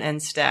motion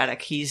and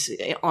static. He's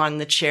on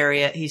the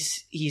chariot,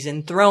 he's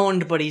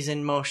enthroned, but he's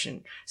in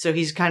motion. So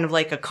he's kind of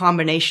like a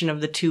combination of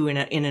the two in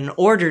an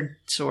ordered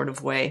sort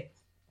of way.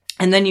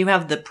 And then you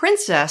have the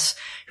princess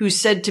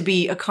who's said to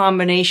be a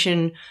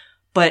combination,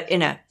 but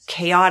in a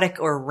chaotic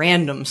or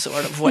random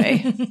sort of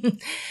way.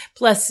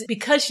 Plus,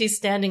 because she's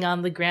standing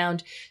on the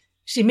ground,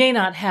 she may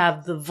not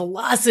have the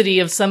velocity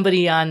of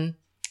somebody on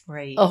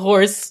a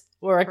horse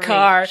or a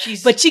car,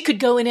 but she could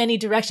go in any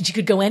direction. She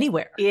could go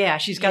anywhere. Yeah,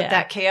 she's got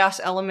that chaos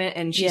element,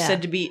 and she's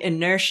said to be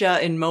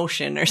inertia in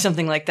motion or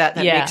something like that.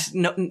 That makes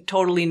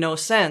totally no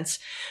sense.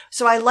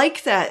 So I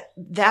like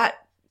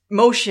that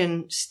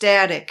motion,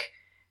 static,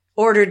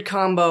 ordered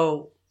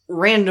combo,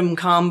 random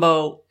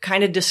combo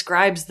kind of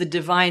describes the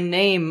divine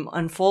name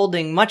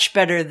unfolding much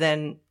better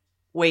than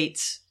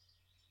Waite's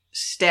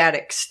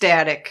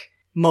static,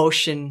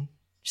 motion,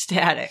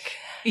 static.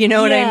 You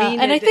know what I mean?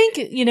 And I think,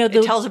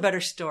 it tells a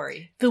better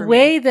story. The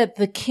way that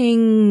the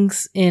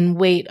kings in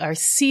Waite are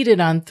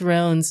seated on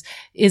thrones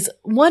is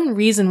one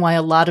reason why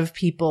a lot of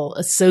people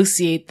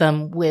associate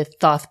them with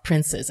Thoth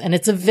princes. And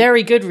it's a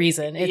very good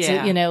reason. It's,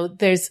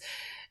 there's,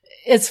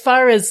 as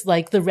far as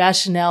like the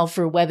rationale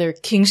for whether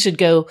king should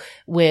go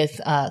with,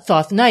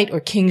 Thoth knight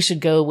or king should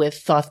go with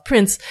Thoth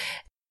prince,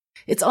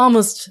 it's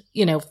almost,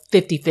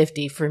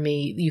 50-50 for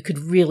me. You could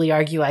really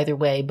argue either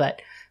way,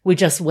 but we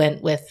just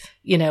went with,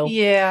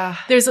 Yeah.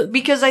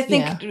 Because I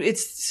think it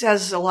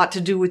has a lot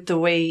to do with the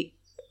way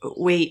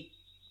Waite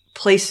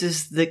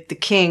places the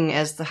king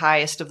as the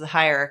highest of the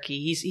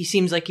hierarchy. He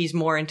seems like he's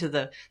more into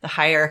the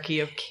hierarchy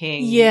of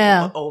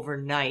king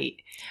overnight.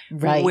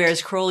 Right.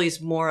 Whereas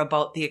Crowley's more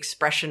about the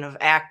expression of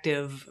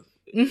active,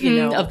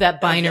 of that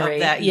binary.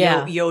 Of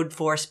that Yod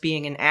force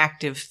being an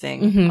active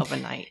thing of a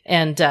knight.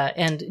 And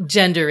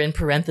gender in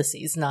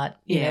parentheses, not,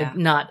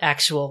 not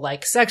actual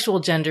like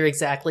sexual gender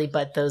exactly,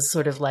 but those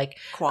sort of like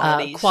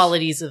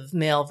qualities of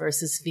male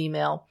versus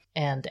female.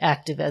 And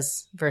active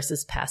as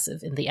versus passive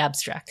in the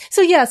abstract.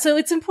 So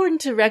it's important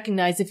to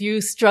recognize if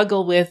you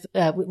struggle with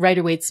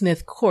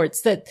Rider-Waite-Smith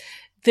courts that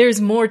there's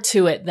more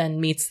to it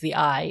than meets the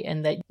eye,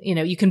 and that,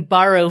 you can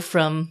borrow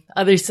from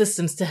other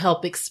systems to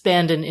help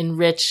expand and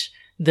enrich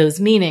those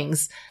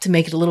meanings to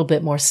make it a little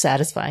bit more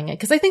satisfying.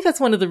 Because I think that's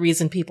one of the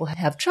reasons people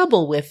have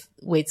trouble with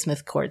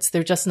Waite-Smith courts.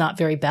 They're just not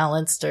very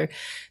balanced, or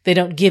they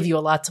don't give you a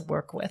lot to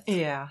work with.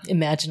 Yeah.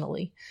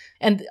 Imaginally.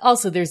 And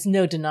also there's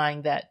no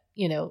denying that,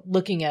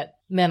 looking at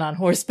men on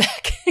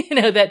horseback,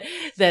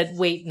 that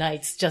Waite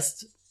knights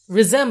just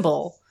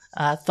resemble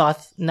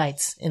Thoth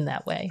knights in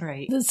that way.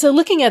 Right. So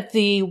looking at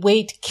the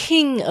Waite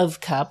King of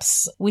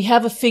Cups, we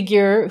have a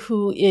figure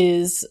who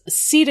is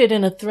seated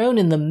in a throne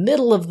in the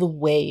middle of the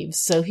waves.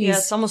 So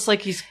it's almost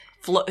like his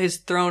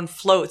throne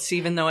floats,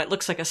 even though it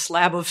looks like a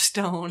slab of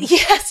stone.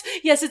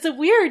 Yes, it's a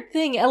weird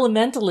thing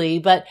elementally,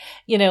 but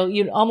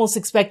you'd almost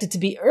expect it to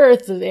be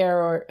earth of air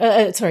or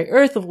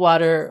earth of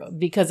water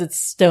because it's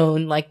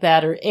stone like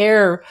that, or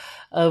air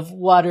of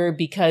water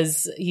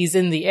because he's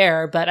in the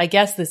air. But I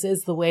guess this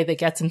is the way that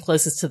gets him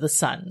closest to the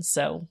sun.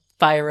 So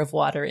fire of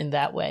water in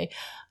that way.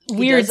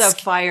 He does have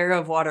fire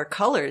of water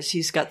colors.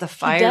 He's got the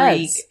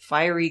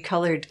fiery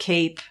colored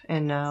cape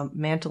and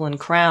mantle and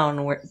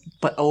crown,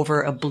 but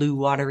over a blue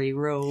watery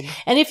robe.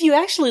 And if you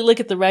actually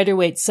look at the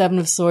Rider-Waite 7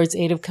 of Swords,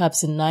 8 of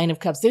Cups, and 9 of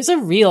Cups, there's a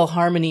real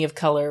harmony of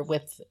color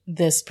with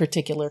this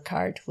particular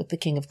card, with the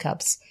King of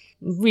Cups.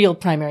 Real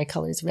primary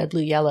colors, red,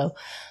 blue, yellow.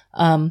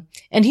 And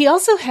he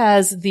also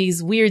has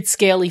these weird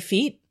scaly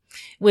feet,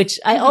 which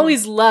I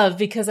always love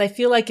because I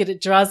feel like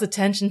it draws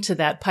attention to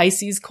that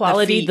Pisces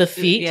quality, the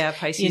feet. Yeah,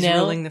 Pisces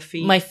ruling the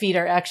feet. My feet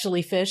are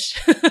actually fish.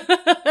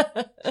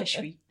 Fish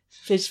feet.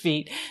 Fish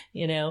feet,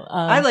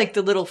 I like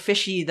the little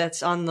fishy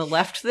that's on the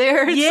left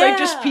there. It's like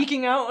just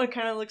peeking out. It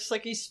kind of looks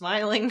like he's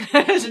smiling.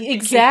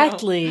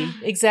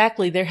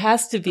 Exactly. There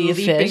has to be a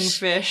leaping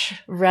fish.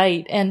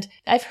 Right. And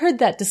I've heard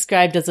that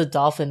described as a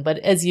dolphin, but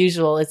as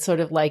usual, it's sort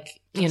of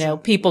like,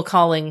 people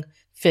calling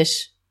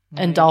fish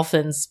and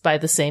dolphins by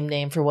the same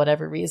name for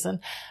whatever reason.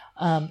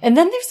 And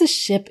then there's a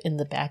ship in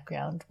the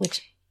background,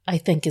 which I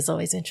think is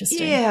always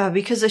interesting. Yeah,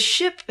 because a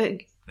ship,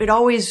 it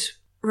always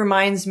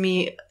reminds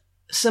me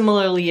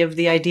similarly of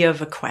the idea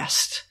of a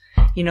quest.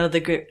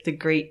 The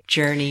great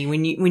journey.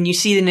 When you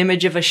see an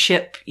image of a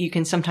ship, you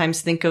can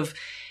sometimes think of,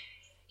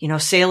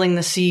 sailing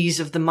the seas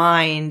of the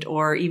mind,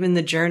 or even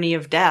the journey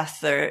of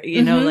death, or,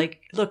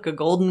 like, look, a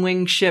golden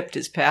winged ship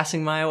is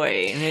passing my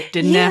way, and it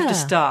didn't have to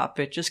stop.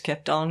 It just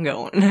kept on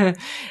going.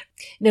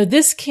 No,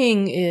 this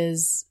king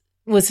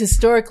was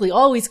historically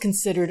always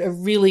considered a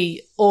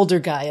really older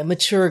guy, a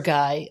mature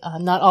guy.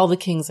 Not all the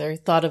kings are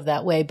thought of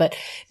that way, but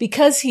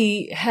because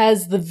he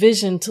has the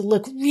vision to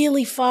look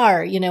really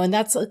far, and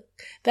that's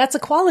a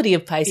quality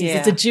of Pisces. Yeah.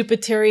 It's a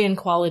Jupiterian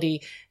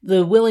quality,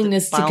 the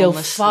willingness to go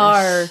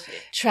far,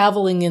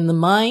 traveling in the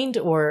mind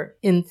or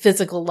in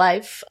physical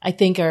life, I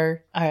think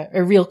are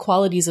real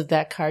qualities of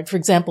that card. For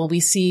example,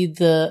 we see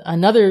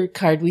another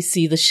card we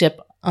see the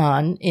ship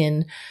on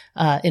in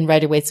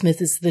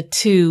Rider-Waite-Smith is the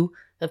 2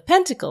 of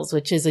Pentacles,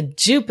 which is a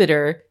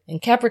Jupiter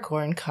and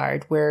Capricorn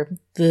card where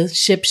the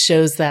ship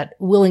shows that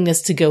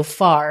willingness to go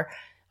far,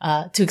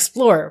 to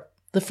explore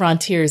the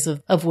frontiers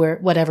of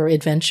whatever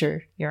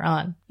adventure you're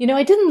on.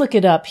 I didn't look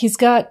it up. He's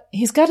got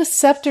a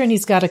scepter and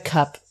he's got a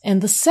cup,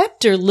 and the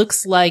scepter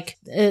looks like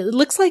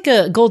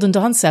a Golden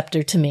Dawn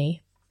scepter to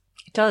me.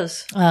 It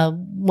does.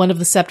 One of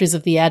the scepters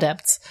of the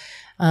Adepts.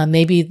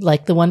 Maybe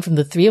like the one from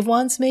the 3 of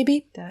Wands,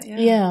 maybe?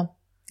 Yeah.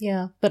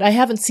 But I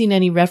haven't seen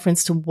any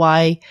reference to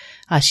why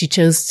she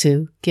chose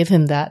to give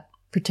him that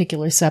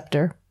particular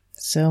scepter.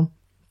 So,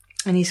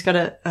 and he's got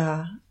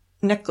a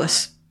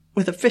necklace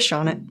with a fish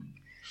on it.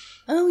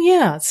 Oh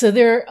yeah. So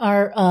there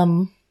are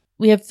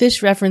we have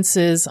fish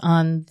references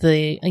on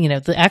the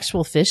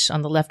actual fish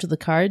on the left of the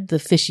card, the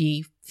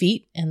fishy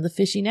feet and the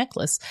fishy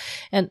necklace.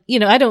 And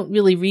I don't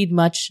really read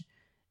much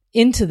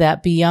into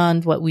that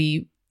beyond what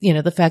we,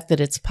 the fact that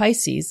it's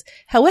Pisces.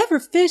 However,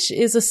 fish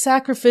is a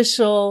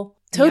sacrificial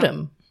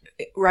totem.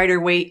 Yeah.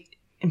 Rider-Waite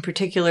in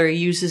particular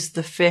uses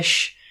the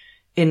fish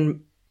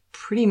in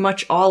pretty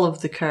much all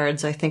of the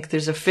cards. I think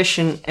there's a fish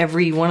in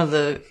every one of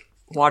the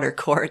water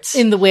courts.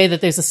 In the way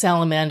that there's a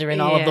salamander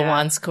in all of the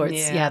wands courts.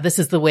 Yeah, this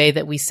is the way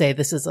that we say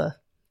this is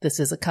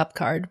a cup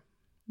card.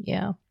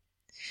 Yeah.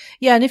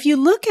 Yeah, and if you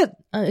look at,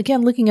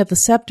 again, looking at the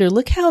scepter,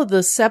 look how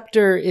the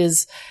scepter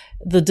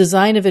the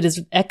design of it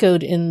is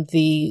echoed in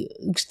the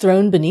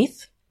throne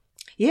beneath.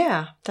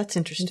 Yeah, that's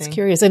interesting. It's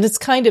curious. And it's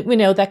kind of,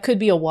 that could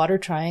be a water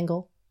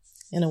triangle.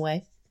 in a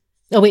way.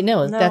 Oh, wait,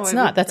 no, that's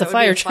not. That's a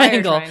fire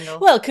triangle.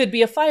 Well, it could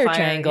be a fire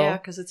triangle. Yeah,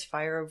 because it's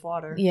fire of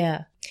water.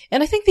 Yeah.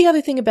 And I think the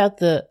other thing about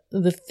the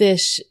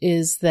fish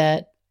is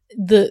that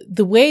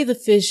the way the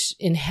fish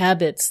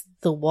inhabits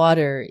the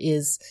water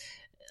is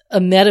a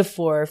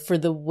metaphor for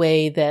the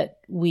way that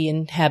we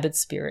inhabit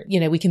spirit. You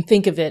know, we can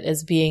think of it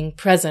as being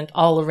present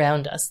all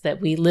around us, that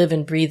we live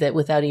and breathe it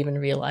without even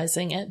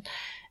realizing it.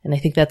 And I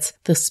think that's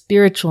the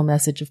spiritual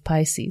message of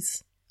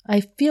Pisces.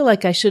 I feel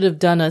like I should have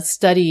done a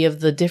study of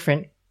the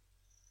different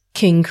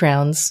king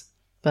crowns,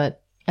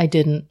 but I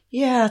didn't.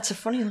 Yeah, it's a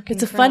funny looking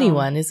It's a funny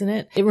one, isn't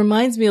it? It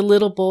reminds me a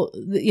little,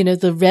 you know,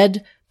 the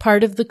red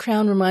part of the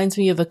crown reminds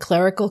me of a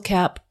clerical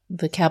cap,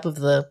 the cap of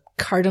the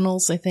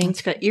cardinals, I think.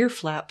 It's got ear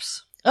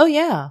flaps. Oh,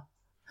 yeah.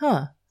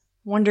 Huh.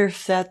 Wonder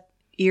if that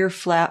ear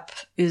flap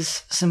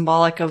is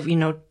symbolic of, you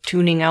know,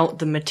 tuning out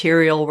the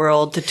material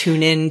world to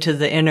tune into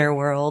the inner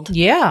world.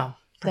 Yeah.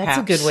 Perhaps.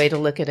 That's a good way to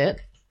look at it.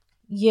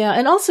 Yeah.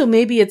 And also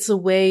maybe it's a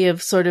way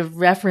of sort of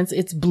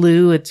it's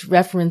blue. It's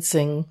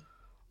referencing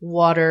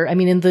water. I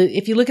mean,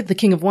 if you look at the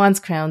King of Wands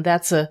crown,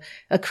 that's a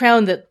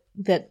crown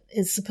that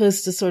is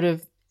supposed to sort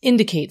of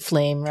indicate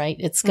flame, right?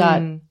 It's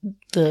got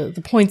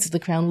the points of the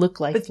crown look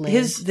like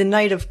flame. The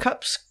Knight of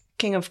Cups,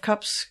 King of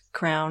Cups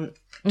crown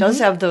does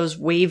have those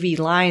wavy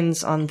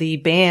lines on the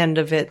band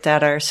of it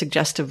that are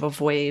suggestive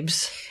of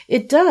waves.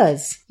 It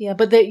does. Yeah,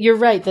 but you're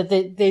right that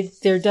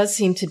there does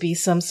seem to be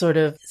some sort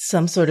of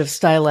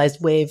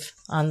stylized wave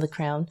on the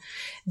crown.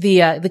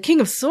 The King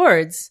of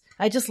Swords,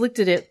 I just looked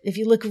at it. If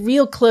you look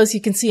real close,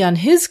 you can see on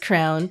his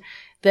crown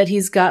that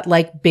he's got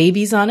like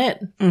babies on it.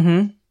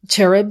 Mm-hmm.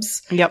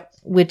 Cherubs. Yep.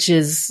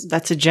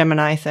 That's a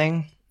Gemini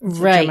thing. It's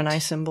right. A Gemini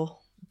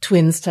symbol.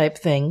 Twins type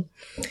thing.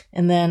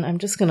 And then I'm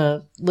just going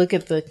to look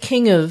at the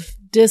King of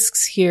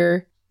Discs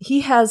here.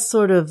 He has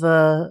sort of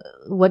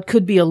what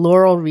could be a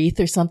laurel wreath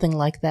or something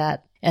like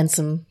that, and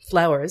some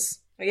flowers.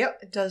 Yep,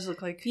 it does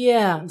look like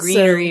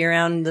greenery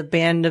around the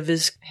band of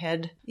his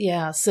head.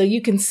 Yeah, so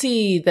you can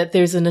see that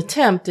there's an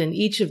attempt in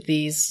each of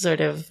these sort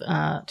of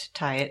to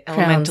tie it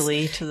crowns.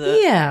 Elementally to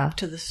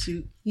the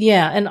suit.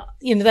 Yeah, and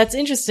you know that's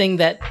interesting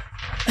that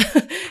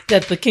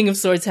that the King of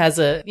Swords has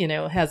a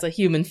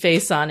human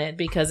face on it,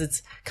 because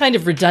it's kind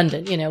of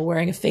redundant, you know,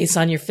 wearing a face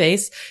on your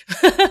face.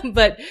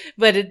 but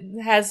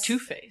it has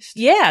two-faced.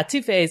 Yeah,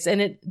 two-faced,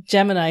 and it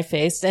Gemini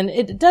faced, and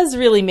it does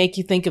really make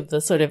you think of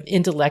the sort of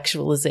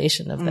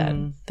intellectualization of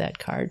that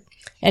card.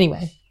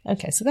 Anyway,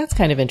 okay, so that's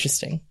kind of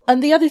interesting.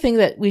 And the other thing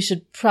that we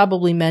should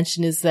probably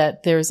mention is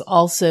that there's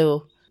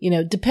also, you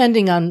know,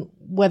 depending on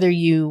whether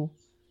you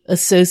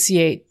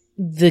associate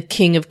the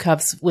King of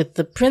Cups with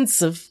the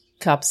Prince of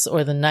Cups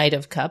or the Knight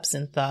of Cups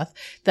in Thoth,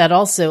 that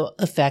also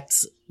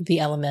affects the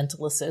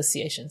elemental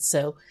association.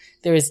 So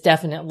there is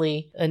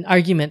definitely an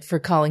argument for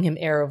calling him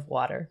Heir of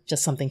Water.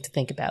 Just something to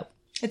think about.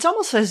 It's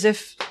almost as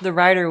if the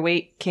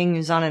Rider-Waite King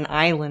is on an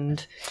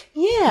island.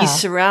 Yeah. He's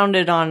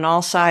surrounded on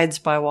all sides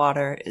by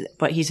water,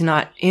 but he's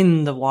not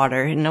in the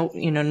water.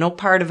 No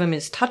part of him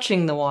is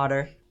touching the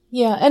water.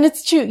 Yeah, and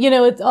it's true. You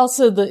know, it's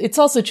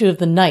also true of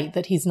the knight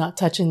that he's not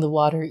touching the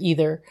water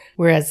either.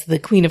 Whereas the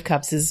Queen of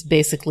Cups is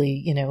basically,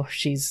 you know,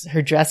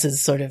 her dress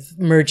is sort of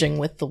merging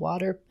with the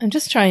water. I'm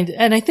just trying to,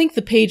 and I think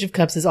the Page of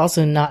Cups is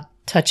also not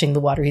touching the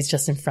water. He's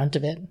just in front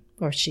of it,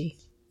 or she.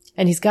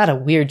 And he's got a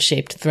weird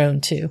shaped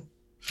throne too.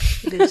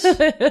 It is.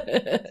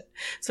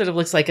 Sort of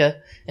looks like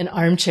an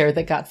armchair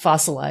that got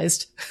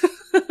fossilized.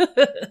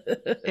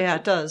 Yeah,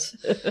 it does.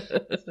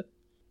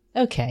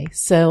 Okay,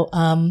 so,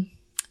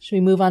 should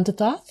we move on to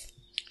Thoth?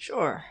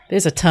 Sure.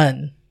 There's a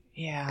ton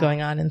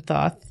going on in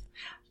Thoth.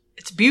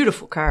 It's a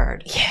beautiful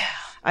card. Yeah.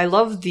 I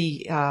love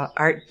the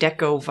Art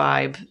Deco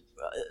vibe.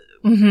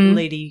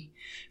 Lady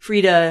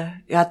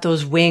Frida got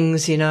those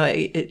wings, you know,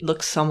 it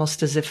looks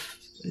almost as if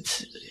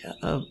it's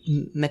a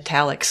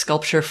metallic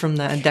sculpture from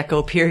the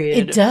Deco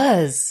period. It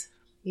does.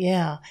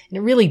 Yeah. And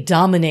it really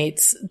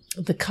dominates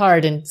the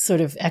card and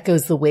sort of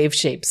echoes the wave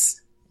shapes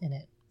in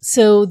it.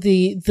 So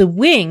the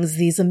wings,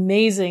 these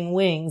amazing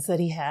wings that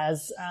he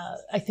has,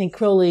 I think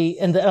Crowley,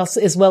 and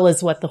as well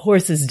as what the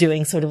horse is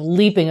doing, sort of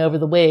leaping over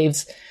the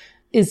waves,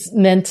 is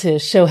meant to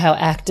show how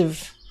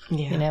active,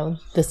 you know,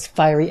 this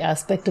fiery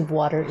aspect of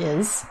water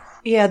is.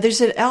 Yeah,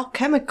 there's an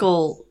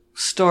alchemical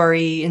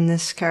story in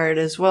this card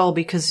as well,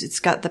 because it's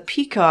got the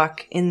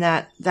peacock in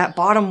that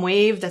bottom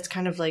wave that's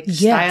kind of like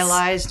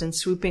stylized and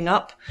swooping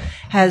up,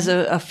 has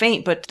a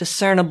faint but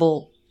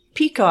discernible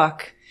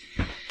peacock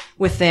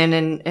within,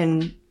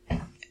 and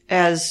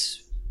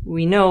as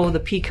we know, the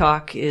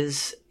peacock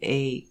is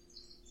a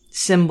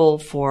symbol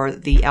for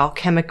the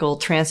alchemical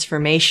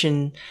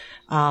transformation.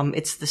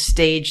 It's the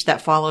stage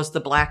that follows the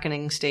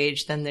blackening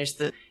stage. Then there's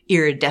the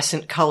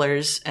iridescent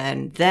colors,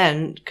 and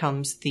then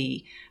comes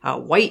the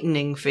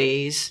whitening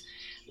phase,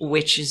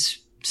 which is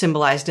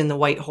symbolized in the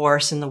white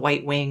horse and the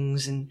white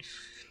wings. And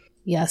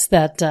yes,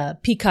 that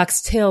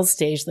peacock's tail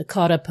stage, the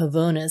cauda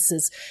pavonis,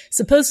 is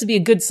supposed to be a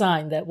good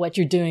sign that what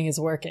you're doing is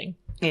working.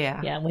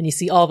 Yeah. Yeah, when you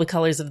see all the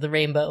colors of the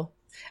rainbow.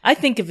 I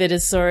think of it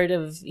as sort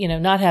of,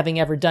 not having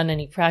ever done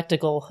any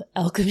practical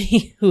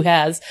alchemy, who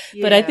has,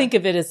 but I think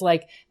of it as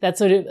like that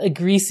sort of a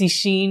greasy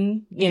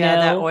sheen, you know,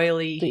 that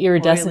oily, the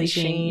iridescent oily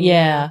sheen.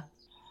 Yeah.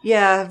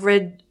 Yeah, I've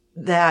read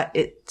that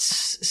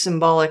it's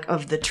symbolic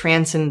of the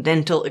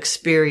transcendental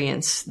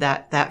experience,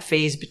 that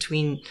phase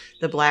between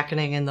the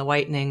blackening and the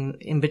whitening.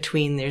 In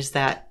between, there's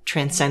that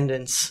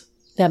transcendence.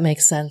 That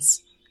makes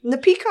sense. And the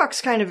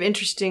peacock's kind of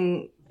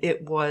interesting.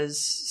 It was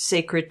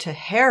sacred to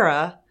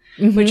Hera,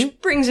 which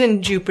brings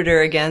in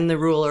Jupiter again, the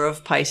ruler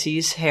of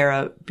Pisces,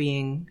 Hera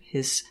being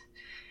his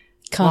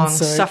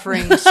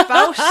long-suffering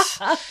spouse.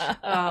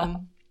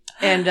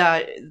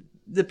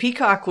 The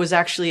peacock was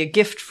actually a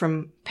gift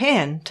from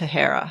Pan to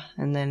Hera,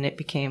 and then it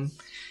became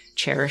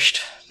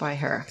cherished by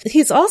her.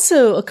 He's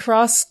also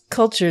across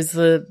cultures,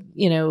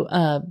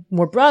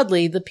 more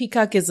broadly, the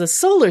peacock is a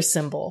solar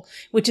symbol,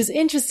 which is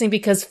interesting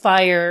because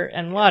fire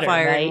and water,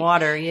 right? And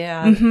water,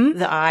 yeah.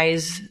 The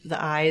eyes,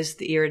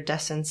 the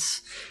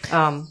iridescence.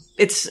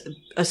 It's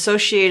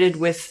associated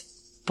with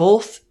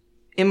both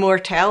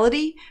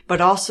immortality,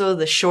 but also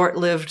the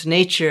short-lived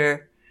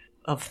nature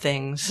of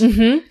things.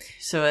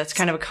 So it's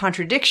kind of a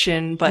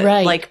contradiction, but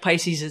like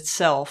Pisces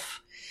itself.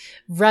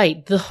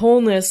 Right. The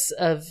wholeness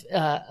of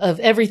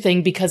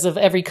everything because of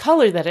every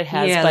color that it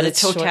has, but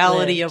it's the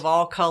totality short-lived. Of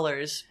all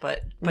colors,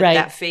 but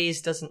that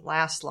phase doesn't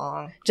last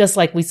long. Just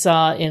like we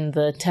saw in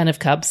the 10 of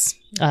Cups,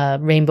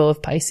 Rainbow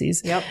of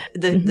Pisces. Yep.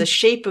 The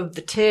shape of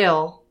the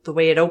tail, the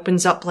way it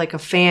opens up like a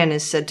fan,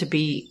 is said to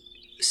be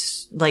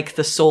like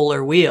the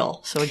solar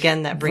wheel. So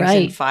again, that brings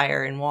in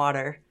fire and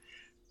water.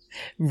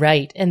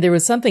 Right. And there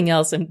was something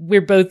else, and we're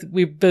both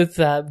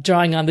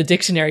drawing on the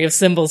dictionary of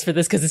symbols for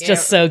this because it's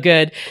just so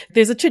good.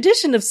 There's a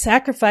tradition of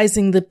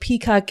sacrificing the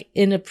peacock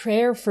in a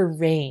prayer for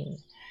rain.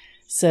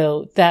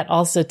 So that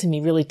also to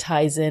me really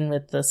ties in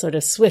with the sort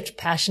of swift,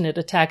 passionate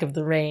attack of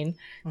the rain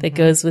that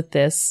goes with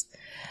this.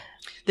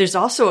 There's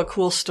also a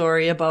cool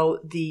story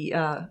about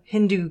the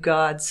Hindu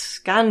god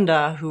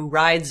Skanda, who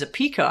rides a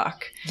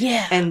peacock.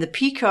 Yeah. And the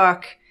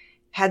peacock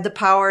had the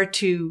power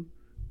to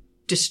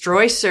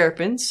destroy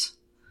serpents,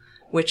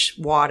 which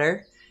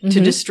water, to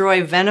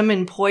destroy venom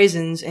and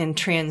poisons and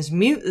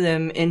transmute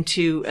them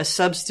into a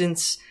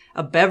substance,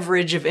 a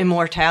beverage of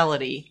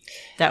immortality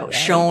that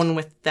shone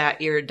with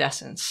that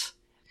iridescence.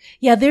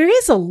 Yeah, there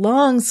is a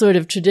long sort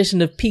of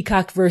tradition of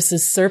peacock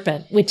versus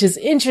serpent, which is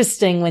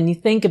interesting when you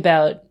think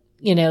about,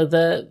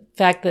 the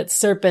fact that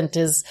serpent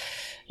is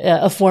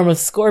a form of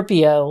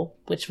Scorpio,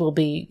 which will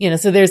be,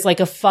 so there's like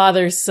a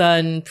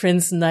father-son,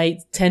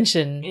 prince-knight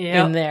tension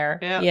in there.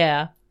 Yep.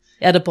 Yeah.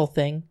 Oedipal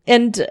thing.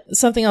 And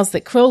something else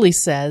that Crowley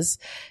says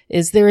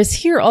is there is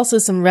here also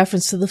some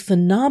reference to the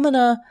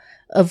phenomena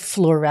of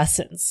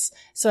fluorescence.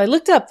 So I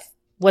looked up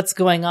what's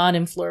going on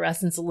in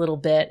fluorescence a little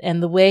bit,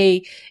 and the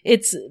way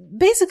it's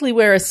basically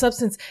where a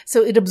substance,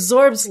 so it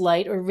absorbs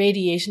light or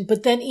radiation,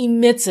 but then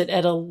emits it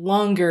at a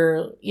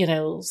longer,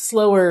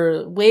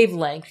 slower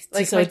wavelength.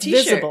 Like so my it's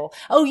t-shirt. Visible.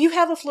 Oh, you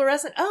have a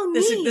fluorescent? Oh,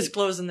 neat. This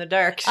glows in the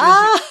dark.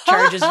 It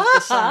charges with the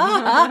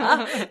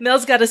sun.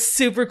 Mel's got a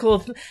super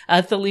cool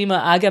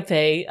Thelema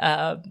Agape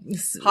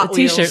Hot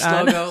t-shirt Wheels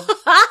on. logo.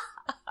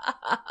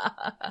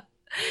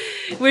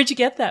 Where'd you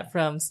get that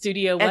from?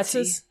 Studio what's Etsy.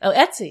 this? Oh,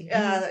 Etsy.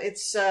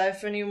 It's,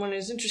 if anyone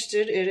is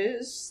interested, it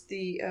is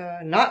the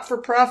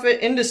Not-for-Profit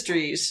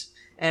Industries,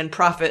 and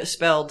profit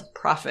spelled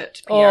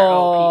profit.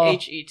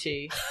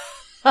 Prophet.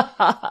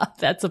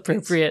 That's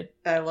appropriate.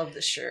 I love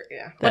this shirt,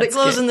 yeah. But That's it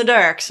glows good. in the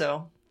dark,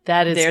 so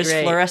That is there's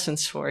great.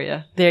 fluorescence for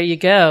you. There you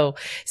go.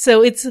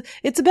 So it's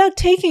about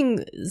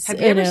taking. Have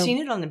you ever seen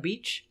it on the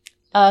beach?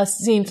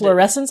 Seen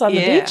fluorescence on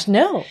the beach?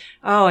 No.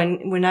 Oh,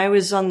 and when I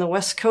was on the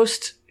West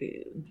Coast,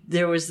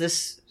 there was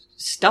this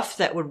stuff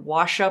that would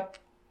wash up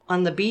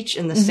on the beach,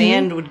 and the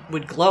sand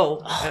would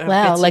glow. Oh,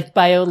 wow, like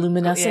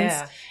bioluminescence.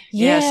 Yeah.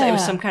 Yeah. So it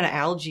was some kind of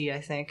algae,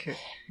 I think.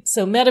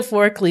 So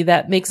metaphorically,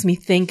 that makes me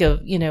think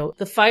of,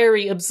 the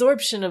fiery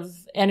absorption of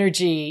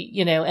energy,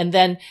 and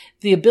then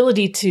the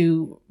ability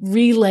to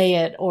relay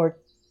it or,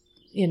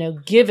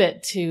 give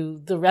it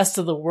to the rest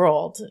of the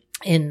world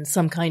in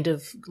some kind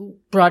of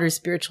broader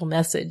spiritual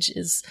message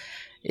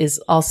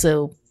is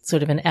also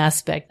sort of an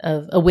aspect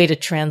of a way to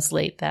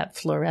translate that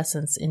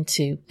fluorescence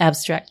into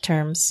abstract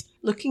terms.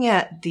 Looking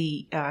at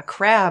the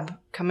crab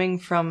coming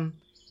from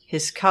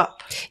his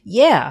cup.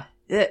 Yeah.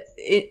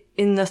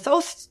 In the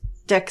Thoth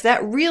deck,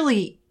 that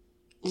really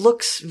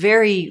looks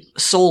very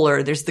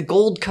solar. There's the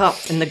gold cup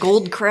and the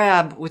gold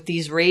crab with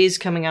these rays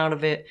coming out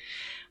of it.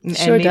 And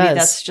sure maybe does.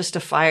 That's just a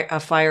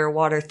fire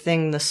water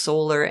thing, the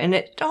solar. And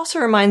it also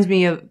reminds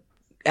me of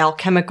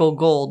alchemical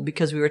gold,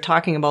 because we were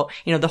talking about,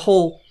 the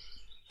whole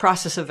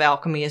process of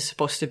alchemy is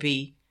supposed to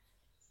be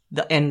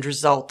the end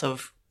result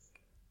of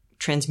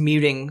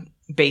transmuting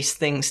base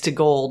things to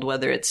gold,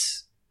 whether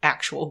it's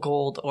actual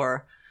gold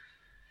or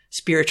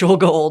spiritual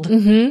gold.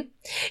 Mm-hmm.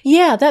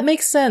 Yeah, that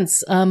makes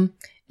sense.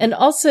 And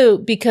also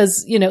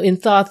because, in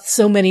Thoth,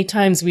 so many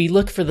times we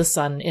look for the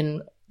sun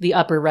in the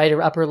upper right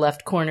or upper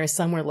left corner,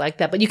 somewhere like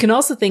that. But you can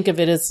also think of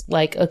it as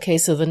like, okay,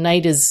 so the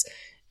night is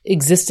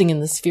existing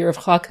in the sphere of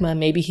Chokmah,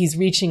 maybe he's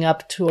reaching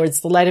up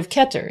towards the light of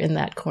Keter in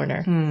that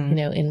corner,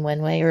 in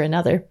one way or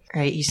another.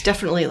 Right. He's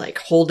definitely like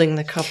holding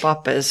the cup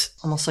up as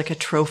almost like a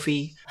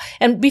trophy.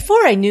 And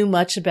before I knew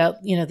much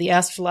about, the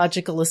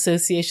astrological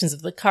associations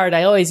of the card,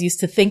 I always used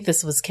to think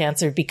this was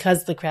Cancer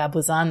because the crab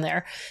was on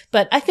there.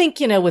 But I think,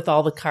 with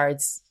all the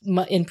cards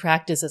in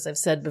practice, as I've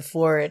said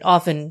before, it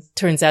often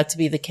turns out to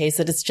be the case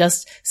that it's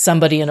just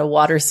somebody in a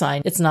water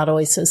sign. It's not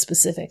always so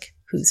specific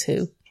who's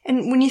who.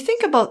 And when you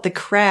think about the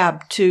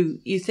crab, too,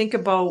 you think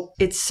about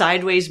its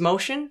sideways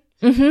motion.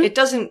 Mm-hmm. It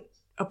doesn't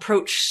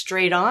approach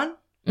straight on.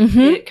 Mm-hmm.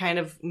 It kind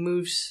of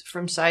moves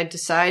from side to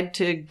side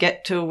to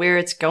get to where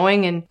it's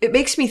going. And it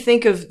makes me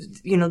think of,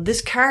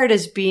 this card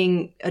as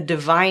being a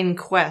divine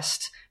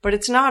quest, but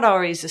it's not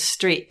always a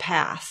straight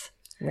path.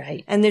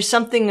 Right. And there's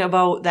something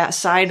about that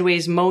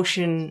sideways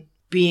motion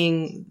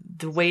being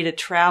the way to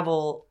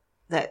travel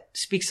that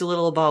speaks a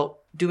little about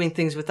doing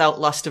things without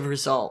lust of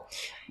result.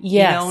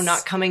 Yes.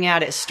 Not coming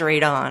at it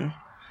straight on.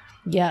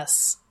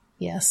 Yes.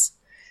 Yes.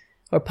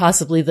 Or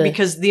possibly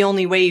because the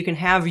only way you can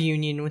have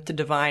union with the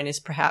divine is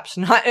perhaps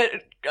not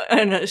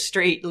in a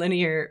straight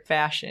linear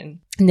fashion.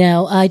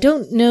 Now, I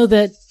don't know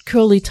that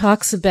Crowley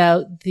talks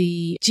about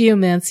the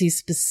geomancy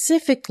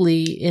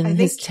specifically in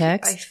his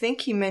text. I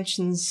think he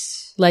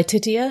mentions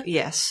Laetitia?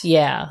 Yes.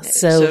 Yeah.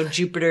 So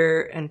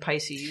Jupiter and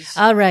Pisces.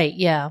 All right.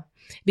 Yeah.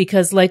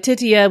 Because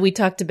Laetitia, we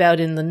talked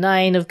about in the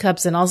 9 of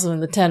Cups and also in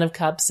the 10 of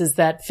Cups, is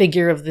that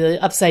figure of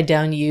the upside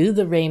down U,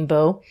 the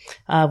rainbow,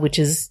 which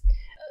is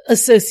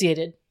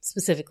associated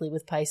specifically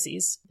with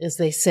Pisces. As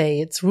they say,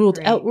 it's ruled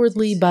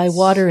outwardly by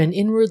water and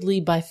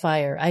inwardly by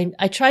fire. I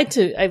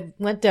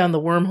went down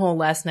the wormhole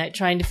last night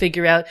trying to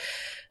figure out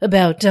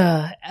about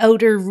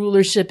outer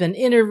rulership and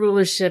inner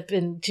rulership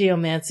in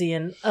geomancy,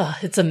 and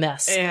it's a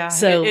mess. Yeah,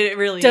 so it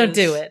really don't is.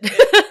 do it.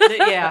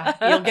 Yeah,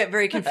 you'll get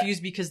very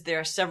confused because there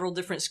are several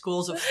different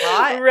schools of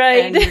thought,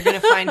 right? And you're going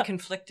to find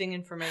conflicting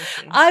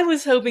information. I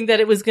was hoping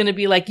that it was going to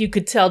be like you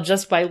could tell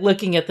just by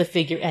looking at the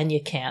figure, and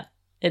you can't.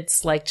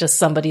 It's like just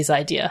somebody's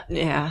idea.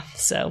 Yeah.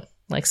 So,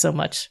 like so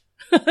much.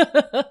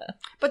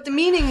 But the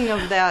meaning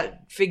of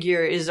that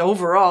figure is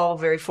overall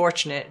very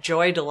fortunate.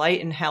 Joy, delight,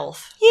 and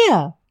health.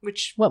 Yeah.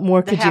 What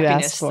more could you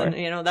ask for?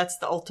 That's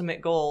the ultimate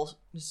goal,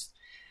 is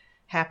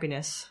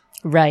happiness.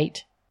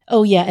 Right.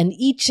 Oh, yeah. And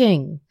I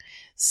Ching.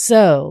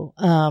 So,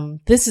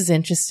 this is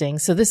interesting.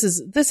 So this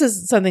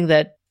is something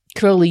that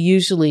Crowley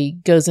usually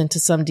goes into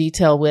some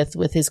detail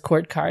with his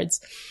court cards.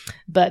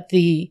 But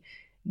the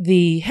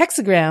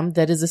hexagram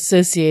that is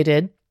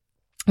associated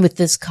with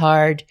this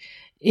card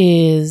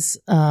is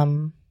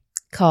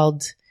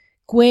called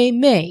Gui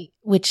Mei,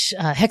 which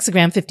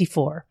hexagram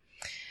 54.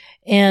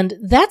 And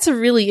that's a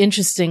really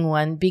interesting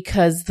one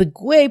because the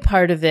Gui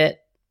part of it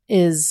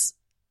is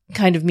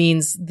kind of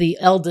means the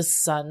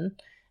eldest son,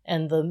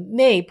 and the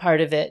Mei part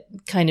of it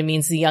kind of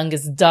means the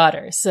youngest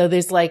daughter. So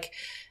there's like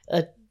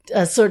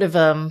a sort of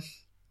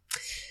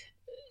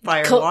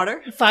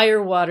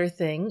fire water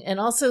thing, and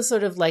also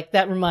sort of like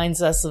that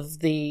reminds us of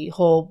the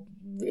whole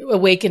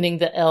awakening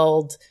the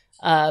eld,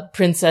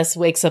 princess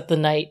wakes up the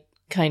knight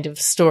kind of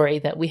story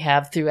that we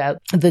have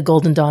throughout the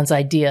Golden Dawn's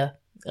idea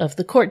of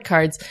the court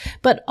cards.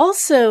 But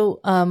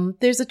also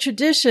there's a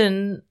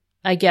tradition,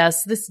 I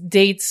guess this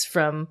dates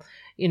from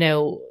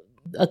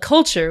a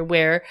culture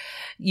where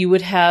you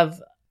would have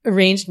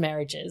arranged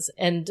marriages,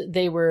 and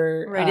they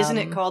were right. Isn't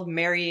it called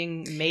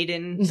marrying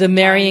maiden? The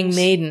marrying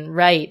maiden,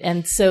 right?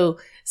 And so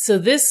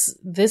this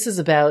is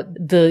about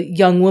the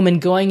young woman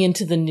going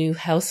into the new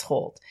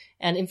household,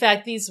 and in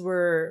fact, these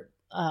were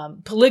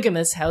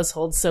polygamous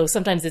households. So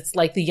sometimes it's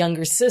like the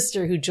younger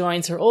sister who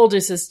joins her older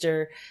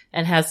sister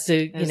and has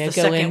to go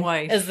in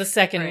as the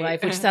second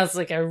wife, which sounds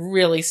like a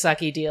really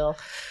sucky deal.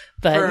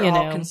 But, for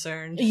all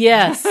concerned.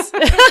 Yes.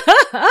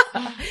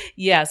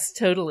 Yes,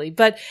 totally.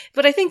 But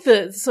I think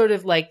the sort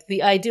of like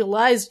the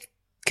idealized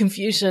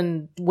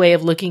Confucian way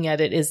of looking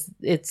at it is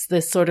it's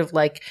this sort of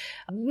like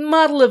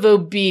model of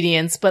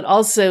obedience, but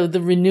also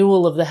the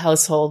renewal of the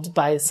household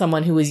by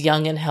someone who is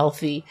young and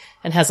healthy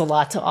and has a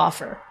lot to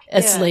offer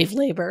as slave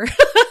labor.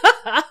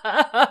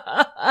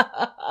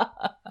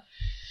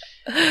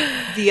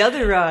 The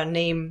other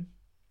name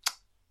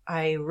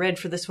I read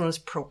for this one was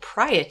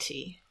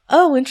propriety.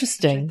 Oh,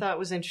 interesting. Which I thought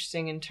was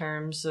interesting in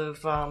terms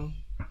of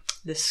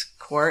this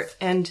court.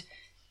 And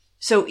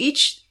so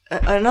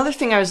another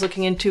thing I was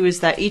looking into is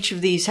that each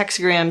of these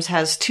hexagrams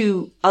has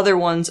two other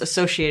ones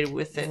associated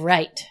with it.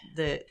 Right.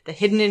 The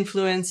hidden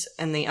influence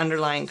and the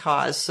underlying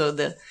cause. So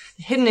the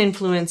hidden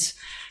influence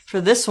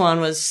for this one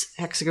was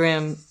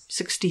hexagram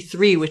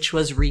 63, which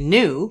was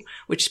renew,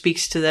 which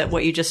speaks to that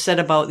what you just said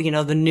about,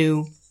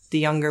 the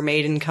younger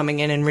maiden coming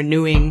in and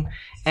renewing,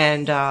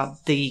 and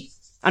the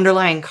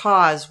underlying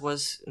cause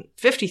was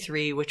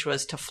 53, which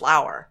was to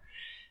flower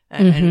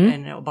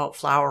and about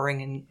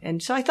flowering.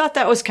 And so I thought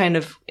that was kind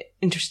of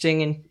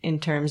interesting in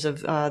terms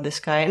of this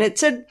guy. And it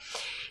said,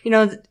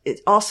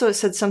 it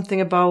said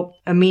something about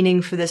a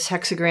meaning for this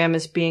hexagram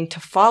as being to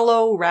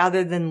follow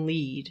rather than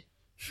lead.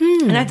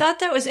 And I thought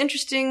that was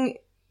interesting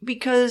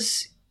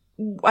because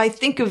I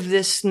think of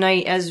this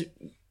knight as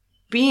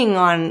being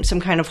on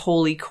some kind of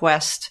holy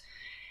quest.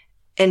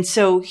 And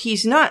so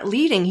he's not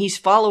leading, he's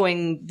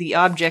following the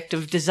object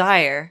of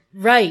desire.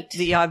 Right.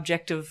 The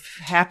object of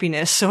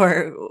happiness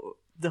or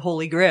the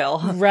Holy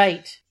Grail.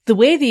 Right. The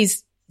way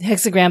these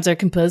hexagrams are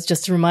composed,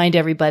 just to remind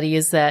everybody,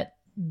 is that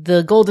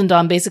the Golden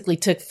Dawn basically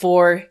took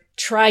 4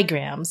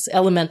 trigrams,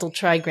 elemental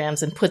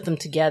trigrams, and put them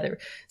together.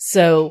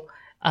 So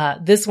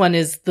this one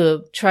is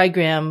the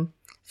trigram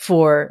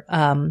for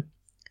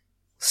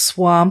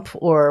swamp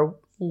or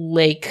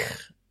lake.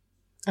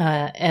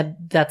 And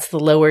that's the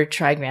lower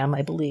trigram,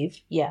 I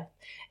believe. Yeah.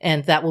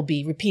 And that will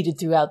be repeated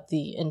throughout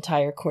the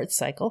entire quartz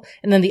cycle.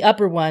 And then the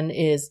upper one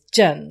is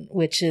Jun,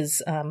 which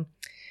is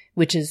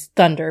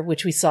thunder,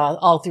 which we saw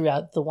all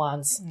throughout the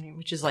wands.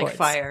 Which is like quartz.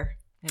 Fire.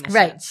 In a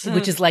right. sense.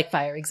 Which is like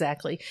fire.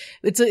 Exactly.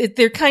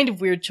 They're kind of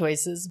weird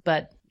choices,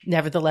 but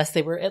nevertheless,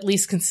 they were at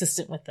least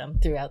consistent with them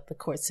throughout the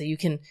quartz. So you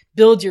can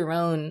build your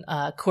own,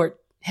 quartz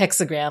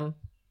hexagram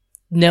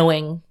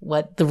knowing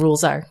what the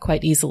rules are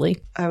quite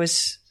easily. I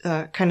was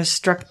kind of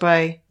struck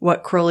by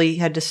what Crowley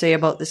had to say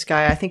about this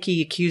guy. I think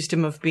he accused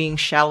him of being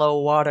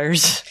shallow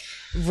waters.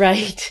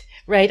 Right.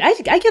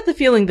 I get the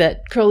feeling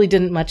that Crowley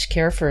didn't much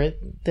care for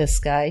this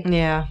guy.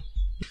 Yeah.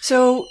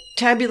 So,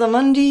 Tabula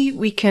Mundi,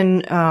 we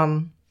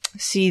can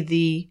see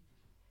the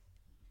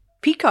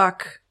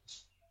peacock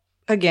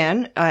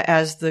again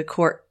as the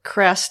court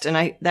crest,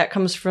 and that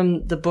comes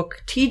from the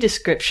book Tea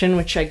Description,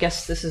 which I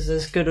guess this is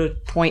as good a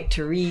point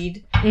to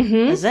read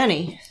as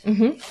any.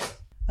 Mm-hmm.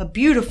 A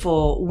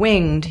beautiful,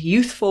 winged,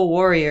 youthful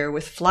warrior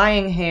with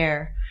flying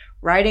hair,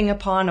 riding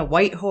upon a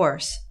white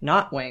horse,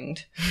 not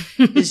winged.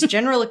 His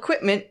general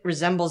equipment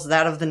resembles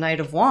that of the Knight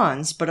of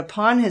Wands, but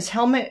upon his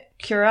helmet,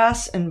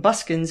 cuirass, and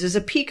buskins is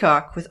a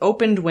peacock with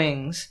opened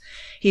wings.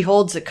 He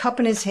holds a cup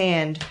in his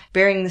hand,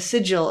 bearing the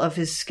sigil of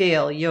his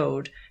scale,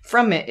 Yod.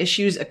 From it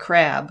issues a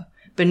crab.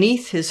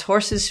 Beneath his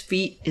horse's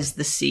feet is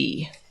the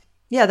sea.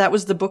 Yeah, that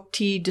was the book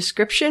Tea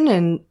Description,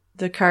 and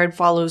the card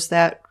follows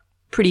that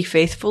pretty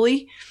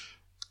faithfully.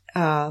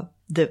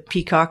 The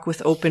peacock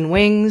with open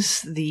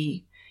wings,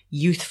 the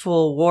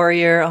youthful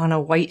warrior on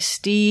a white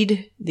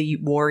steed. The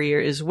warrior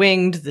is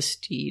winged, the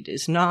steed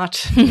is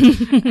not.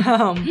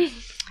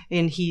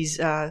 And he's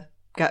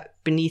got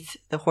beneath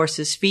the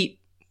horse's feet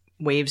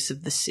waves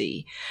of the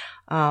sea.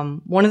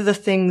 One of the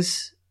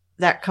things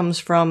that comes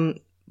from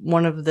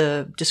one of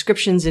the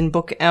descriptions in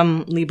Book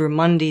M, Liber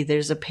Mundi,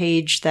 there's a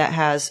page that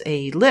has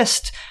a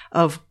list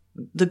of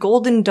the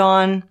Golden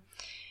Dawn.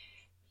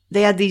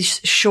 They had these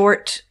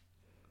short,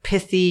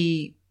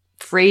 pithy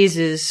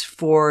phrases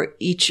for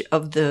each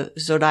of the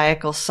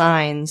zodiacal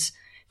signs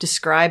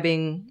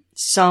describing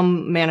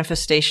some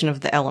manifestation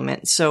of the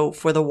element. So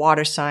for the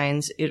water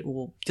signs, it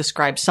will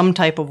describe some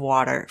type of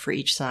water for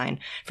each sign.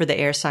 For the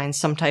air signs,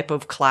 some type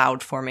of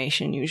cloud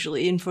formation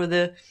usually. And for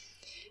the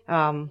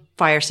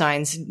fire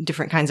signs,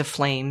 different kinds of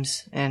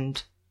flames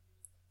and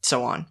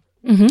so on.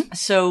 Mm-hmm.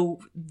 So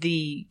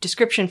the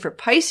description for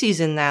Pisces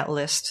in that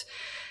list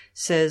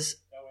says,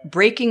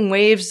 breaking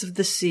waves of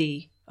the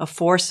sea, a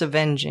force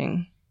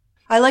avenging.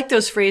 I like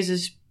those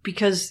phrases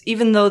because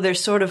even though they're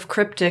sort of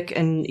cryptic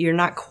and you're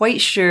not quite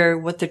sure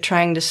what they're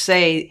trying to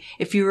say,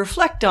 if you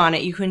reflect on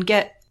it, you can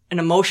get an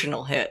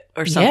emotional hit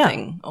or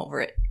something over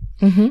it.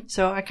 Mm-hmm.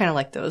 So I kind of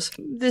like those.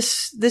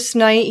 This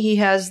night he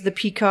has the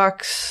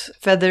peacock's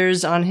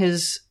feathers on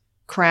his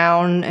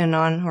crown and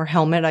or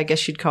helmet, I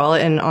guess you'd call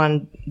it, and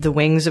on the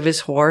wings of his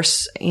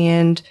horse,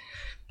 and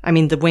I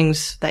mean the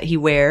wings that he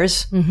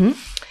wears. Mm-hmm.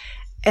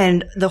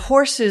 And the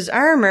horse's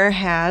armor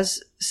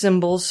has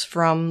symbols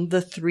from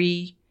the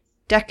 3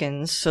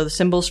 decans. So the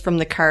symbols from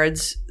the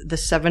cards, the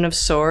 7 of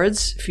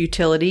Swords,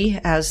 futility,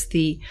 as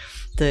the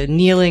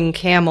kneeling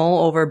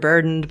camel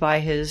overburdened by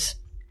his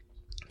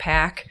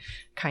pack,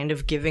 kind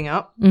of giving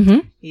up.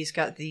 Mm-hmm. He's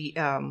got the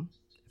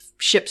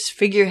ship's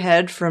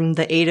figurehead from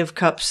the 8 of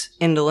Cups,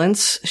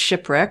 indolence,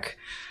 shipwreck,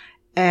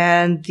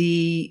 and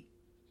the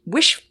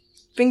wish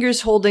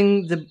fingers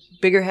holding the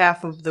bigger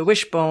half of the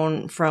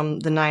wishbone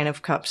from the 9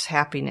 of Cups,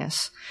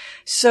 happiness.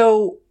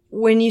 So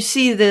when you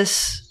see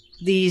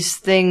these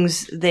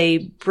things, they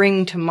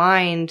bring to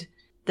mind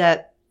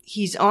that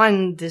he's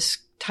on this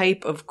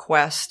type of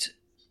quest.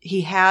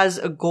 He has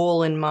a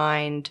goal in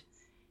mind,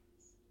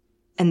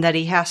 and that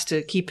he has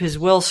to keep his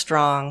will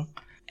strong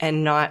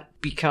and not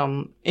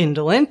become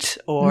indolent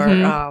or,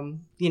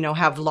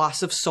 have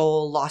loss of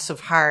soul, loss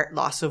of heart,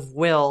 loss of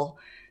will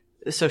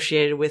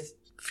associated with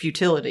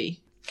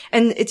futility.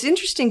 And it's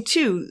interesting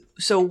too.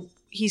 So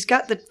he's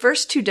got the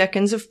first 2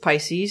 decans of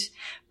Pisces,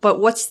 but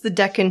what's the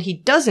decan he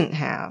doesn't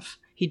have?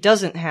 He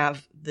doesn't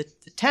have the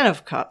 10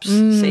 of Cups,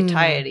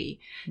 satiety.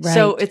 Right.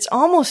 So it's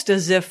almost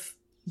as if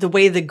the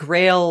way the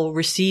Grail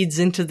recedes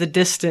into the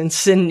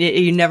distance and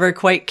you never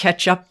quite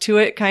catch up to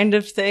it kind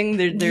of thing.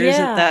 There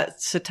isn't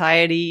that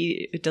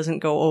satiety. It doesn't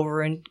go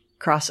over and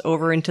cross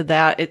over into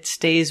that. It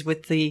stays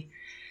with the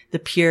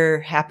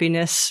pure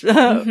happiness.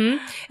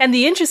 Mm-hmm. And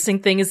the interesting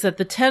thing is that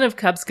the 10 of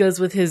Cups goes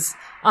with his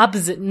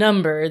opposite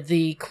number,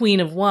 the Queen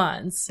of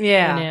Wands.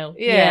 Yeah.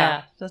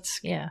 Yeah. That's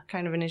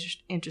kind of an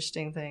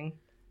interesting thing.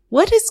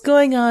 What is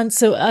going on?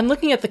 So I'm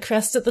looking at the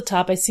crest at the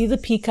top. I see the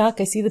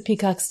peacock. I see the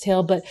peacock's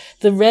tail, but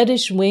the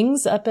reddish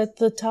wings up at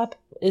the top,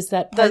 is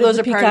that part Those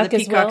of the are peacock part of the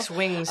as peacock's well?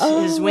 wings.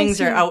 Oh, His wings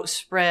I are see.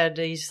 outspread.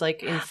 He's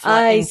like in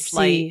I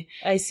flight.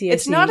 see.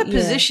 It's not a Yeah.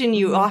 position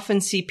you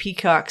often see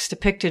peacocks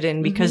depicted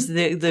in because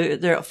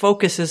their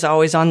focus is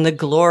always on the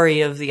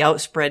glory of the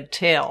outspread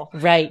tail.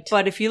 Right.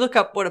 But if you look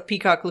up what a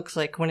peacock looks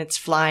like when it's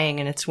flying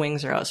and its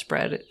wings are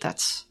outspread,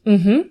 that's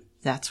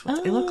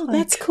what they look like.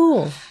 That's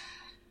cool.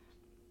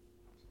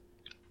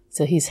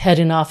 So he's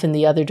heading off in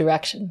the other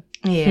direction.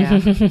 Yeah.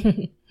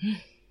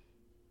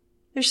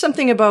 There's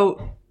something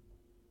about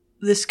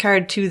this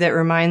card too that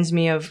reminds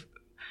me of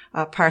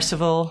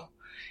Parsifal,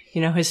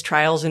 his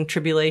trials and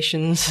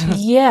tribulations.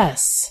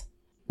 Yes.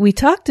 We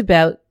talked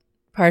about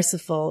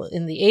Parsifal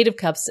in the Eight of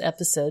Cups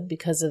episode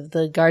because of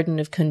the Garden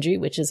of Kundry,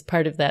 which is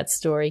part of that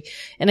story.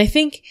 And I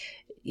think,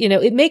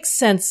 it makes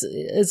sense,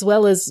 as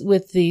well as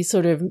with the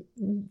sort of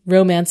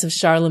romance of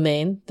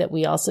Charlemagne that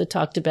we also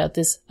talked about,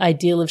 this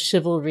ideal of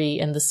chivalry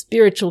and the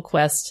spiritual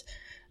quest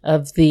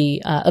of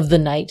the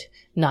knight,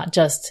 not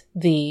just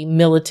the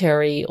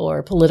military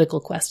or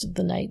political quest of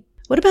the knight.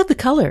 What about the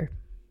color?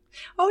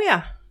 Oh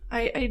yeah.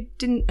 I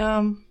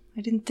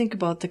didn't think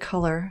about the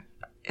color.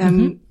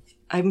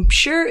 I'm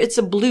sure it's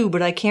a blue,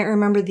 but I can't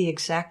remember the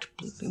exact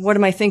blue. What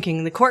am I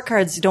thinking? The court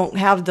cards don't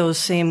have those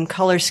same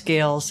color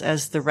scales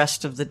as the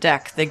rest of the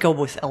deck. They go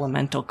with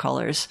elemental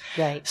colors.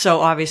 Right.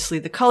 So obviously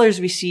the colors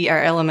we see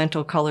are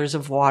elemental colors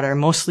of water,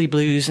 mostly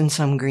blues and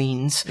some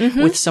greens,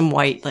 with some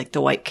white, like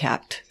the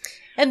white-capped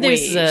And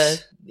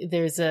waves.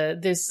 there's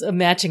a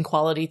matching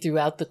quality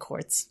throughout the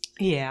courts.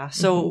 Yeah.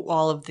 So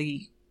all of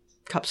the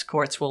Cups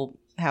courts will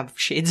have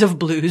shades of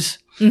blues,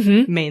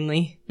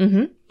 mainly.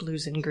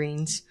 Blues and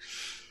greens.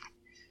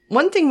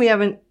 One thing we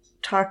haven't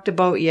talked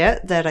about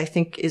yet that I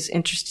think is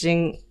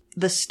interesting,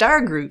 the star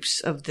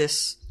groups of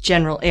this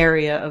general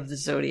area of the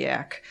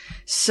zodiac.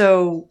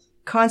 So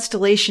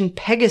constellation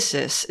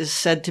Pegasus is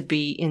said to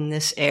be in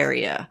this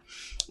area,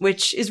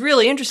 which is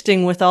really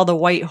interesting with all the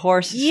white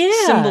horse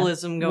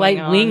symbolism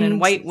going on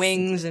and white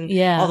wings. And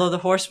although the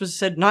horse was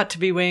said not to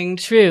be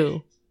winged.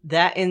 True.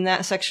 That in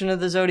that section of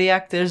the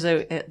zodiac, there's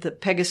the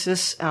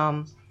Pegasus,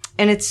 and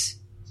it's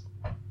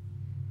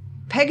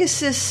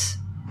Pegasus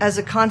as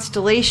a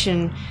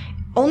constellation.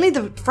 Only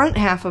the front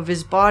half of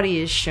his body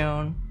is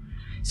shown,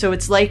 so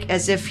it's like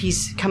as if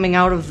he's coming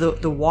out of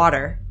the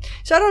water.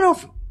 So I don't know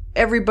if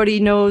everybody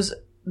knows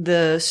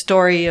the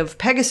story of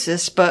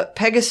Pegasus, but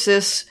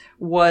Pegasus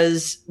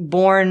was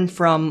born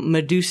from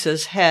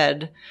Medusa's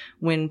head.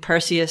 When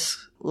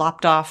Perseus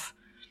lopped off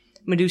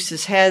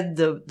Medusa's head,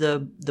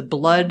 the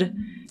blood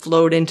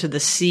flowed into the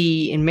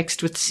sea and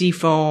mixed with sea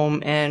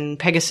foam, and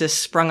Pegasus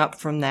sprung up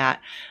from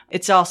that.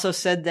 It's also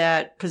said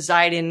that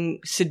Poseidon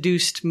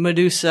seduced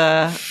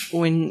Medusa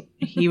when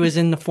he was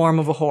in the form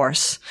of a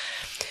horse.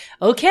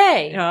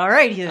 Okay. All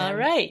right. All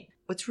right.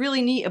 What's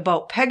really neat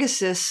about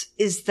Pegasus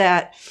is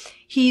that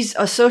he's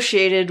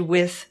associated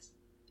with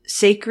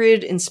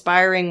sacred,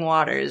 inspiring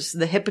waters,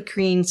 the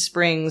Hippocrene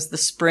springs, the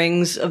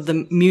springs of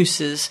the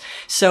Muses.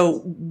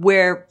 So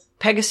where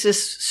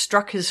Pegasus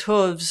struck his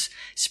hooves,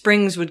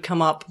 springs would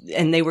come up,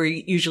 and they were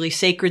usually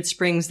sacred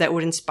springs that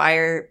would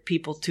inspire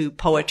people to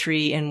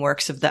poetry and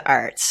works of the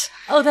arts.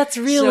 Oh, that's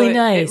really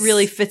nice. It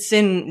really fits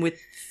in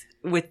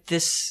with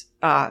this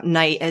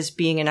knight as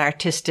being an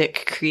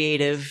artistic,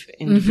 creative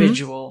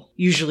individual,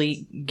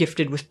 usually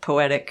gifted with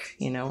poetic,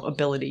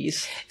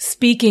 abilities.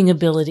 Speaking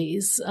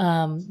abilities,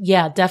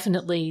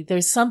 definitely.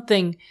 There's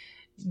something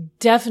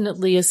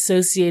definitely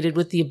associated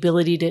with the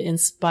ability to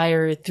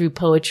inspire through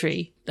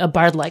poetry, a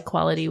bard-like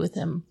quality with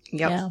him.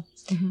 Yep. Yeah.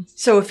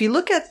 So if you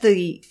look at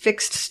the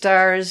fixed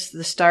stars,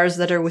 the stars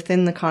that are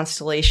within the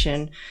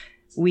constellation,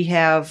 we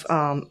have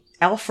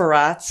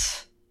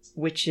Alpheratz,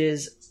 which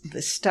is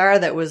the star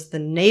that was the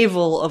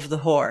navel of the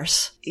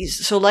horse.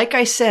 So like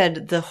I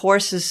said, the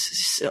horse is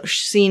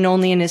seen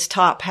only in his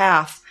top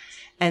half,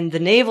 and the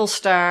navel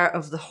star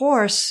of the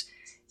horse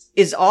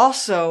is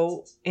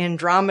also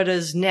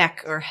Andromeda's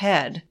neck or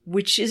head,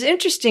 which is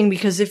interesting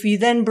because if you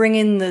then bring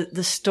in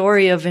the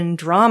story of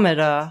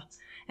Andromeda,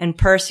 and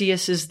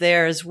Perseus is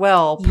there as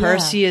well,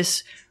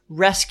 Perseus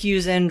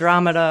rescues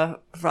Andromeda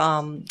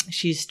from,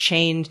 she's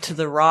chained to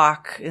the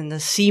rock, and the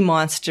sea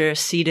monster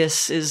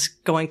Cetus is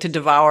going to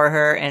devour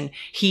her, and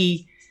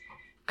he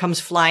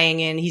comes flying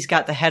in, he's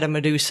got the head of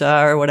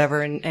Medusa or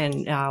whatever,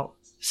 and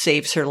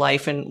saves her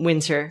life and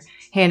wins her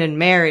hand in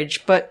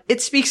marriage. But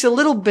it speaks a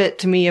little bit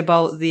to me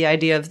about the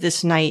idea of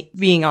this knight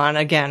being on,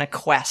 again, a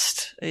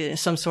quest,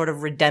 some sort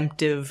of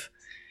redemptive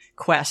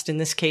quest. In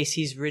this case,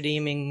 he's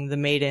redeeming the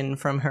maiden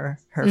from her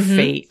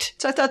fate.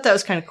 So I thought that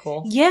was kind of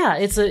cool. Yeah,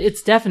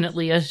 it's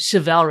definitely a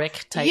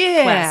chivalric type quest.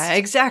 Yeah,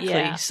 exactly.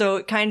 Yeah. So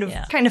it kind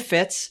of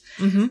fits.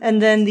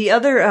 And then the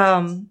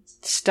other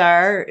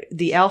star,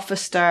 the alpha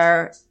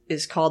star,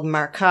 is called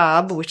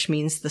Markab, which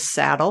means the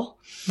saddle.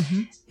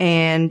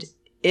 And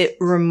it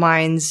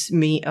reminds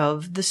me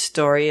of the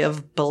story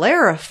of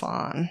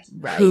Bellerophon,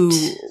 who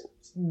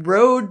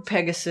rode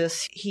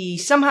Pegasus. He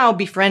somehow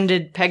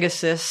befriended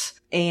Pegasus,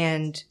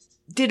 and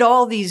did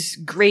all these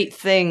great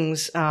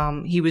things.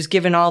 He was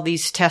given all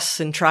these tests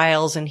and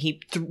trials, and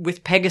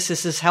with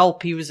Pegasus's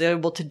help, he was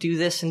able to do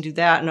this and do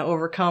that and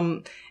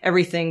overcome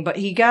everything. But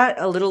he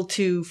got a little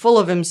too full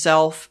of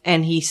himself,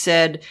 and he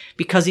said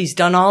because he's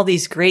done all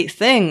these great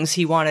things,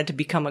 he wanted to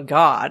become a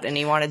god, and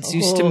he wanted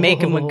Zeus to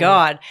make him a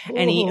god.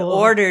 And he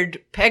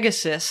ordered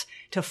Pegasus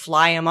to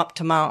fly him up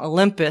to Mount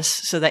Olympus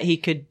so that he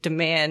could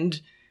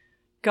demand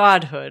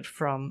godhood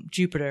from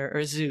Jupiter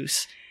or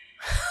Zeus.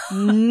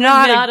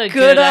 Not a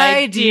good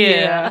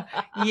idea.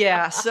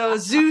 Yeah. So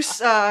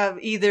Zeus,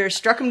 either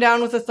struck him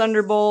down with a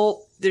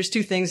thunderbolt. There's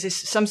two things.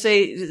 Some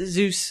say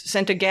Zeus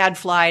sent a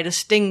gadfly to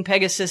sting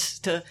Pegasus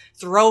to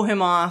throw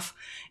him off,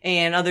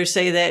 and others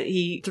say that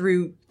he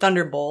threw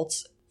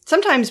thunderbolts.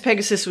 Sometimes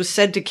Pegasus was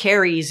said to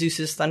carry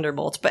Zeus's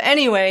thunderbolts. But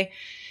anyway,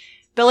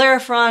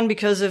 Bellerophon,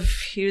 because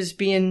he was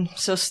being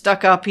so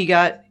stuck up, he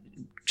got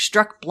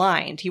struck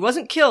blind. He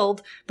wasn't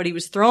killed, but he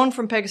was thrown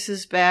from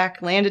Pegasus'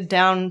 back, landed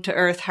down to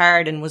earth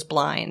hard, and was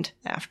blind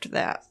after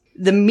that.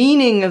 The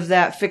meaning of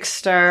that fixed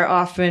star,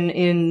 often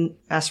in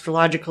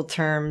astrological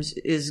terms,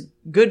 is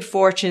good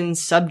fortune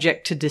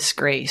subject to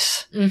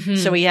disgrace. Mm-hmm.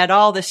 So he had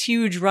all this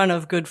huge run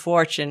of good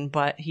fortune,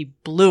 but he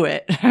blew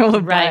it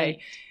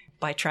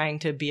by trying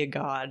to be a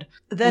god.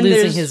 Then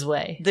losing his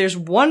way. There's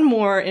one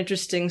more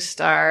interesting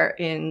star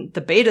in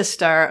the beta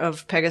star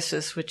of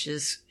Pegasus, which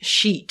is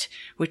Sheet,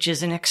 which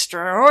is an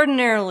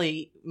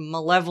extraordinarily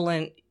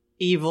malevolent,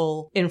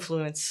 evil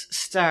influence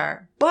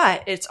star.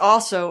 But it's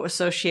also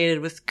associated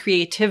with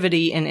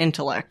creativity and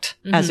intellect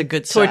as a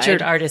good side.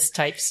 Tortured artist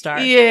type star.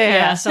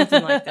 Yeah,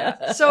 something like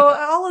that. So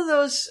all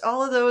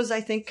of those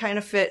I think kind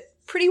of fit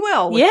pretty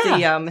well with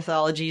the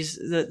mythologies,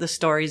 the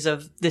stories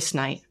of this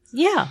night.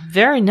 Yeah,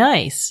 very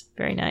nice.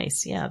 Very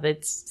nice. Yeah,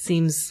 that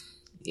seems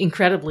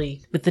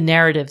incredibly with the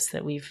narratives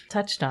that we've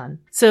touched on.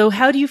 So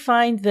how do you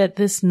find that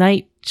this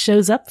knight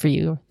shows up for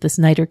you, this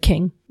knight or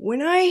king?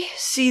 When I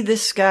see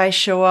this guy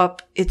show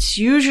up, it's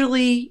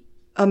usually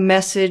a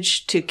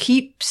message to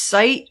keep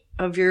sight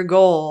of your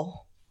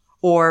goal,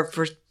 or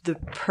for the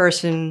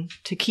person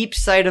to keep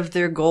sight of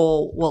their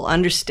goal while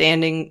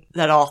understanding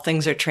that all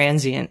things are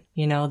transient,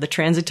 the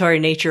transitory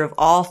nature of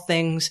all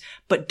things,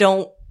 but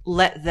don't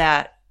let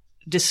that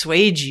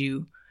dissuade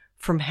you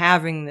from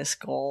having this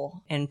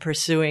goal and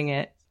pursuing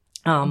it.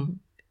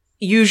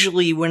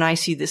 Usually when I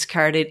see this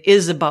card, it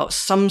is about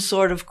some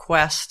sort of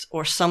quest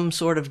or some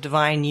sort of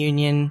divine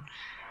union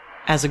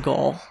as a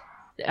goal.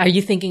 Are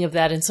you thinking of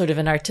that in sort of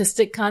an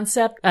artistic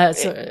concept?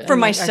 For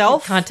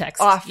myself,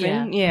 context.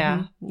 Often, yeah.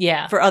 Mm-hmm.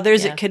 Yeah. For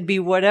others, it could be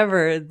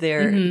whatever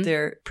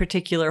their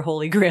particular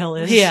holy grail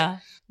is. Yeah.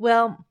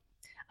 Well,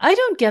 I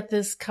don't get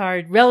this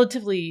card,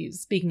 relatively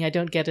speaking, I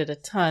don't get it a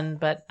ton,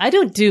 but I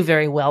don't do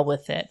very well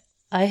with it.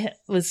 I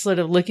was sort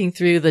of looking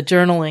through the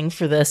journaling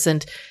for this,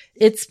 and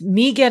it's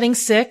me getting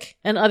sick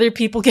and other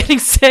people getting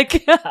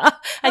sick.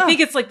 I think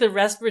it's like the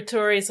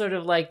respiratory, sort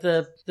of like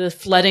the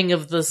flooding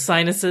of the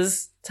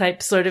sinuses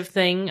type sort of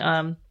thing.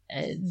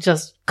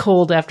 Just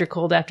cold after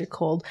cold after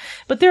cold.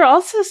 But there are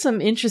also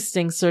some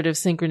interesting sort of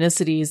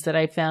synchronicities that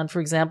I found, for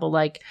example,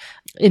 like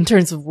in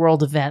terms of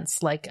world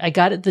events. Like I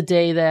got it the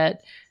day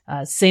that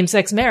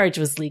same-sex marriage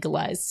was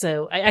legalized.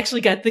 So I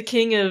actually got the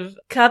King of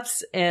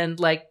Cups and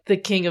like the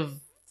King of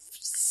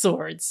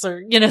Swords,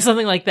 or,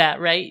 something like that,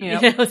 right?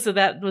 Yep. So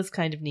that was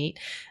kind of neat.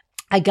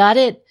 I got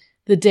it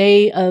the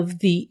day of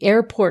the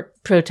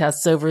airport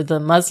protests over the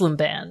Muslim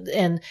ban.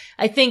 And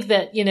I think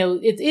that,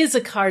 it is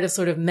a card of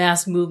sort of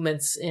mass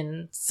movements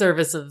in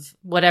service of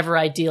whatever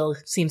ideal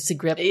seems to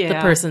grip the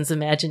person's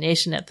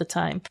imagination at the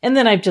time. And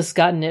then I've just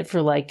gotten it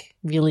for like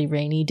really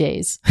rainy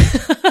days.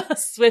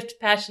 Swift,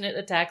 passionate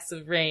attacks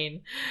of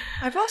rain.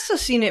 I've also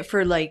seen it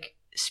for like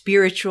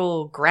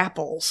spiritual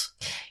grapples,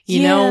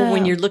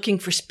 when you're looking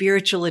for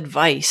spiritual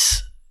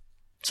advice,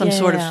 some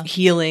sort of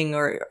healing,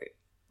 or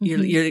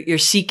you're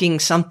seeking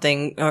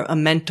something, or a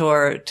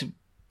mentor,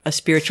 a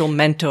spiritual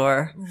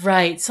mentor.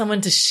 Right.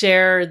 Someone to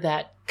share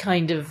that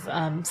kind of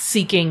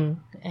seeking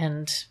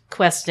and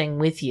questing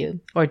with you,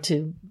 or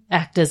to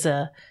act as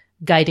a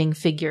guiding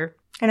figure.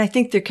 And I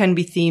think there can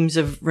be themes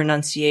of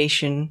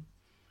renunciation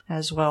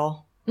as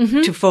well,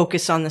 to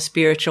focus on the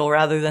spiritual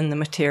rather than the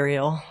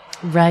material.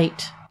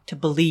 Right. To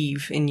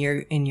believe in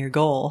your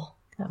goal.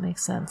 That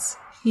makes sense.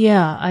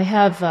 Yeah, I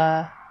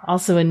have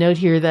also a note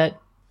here that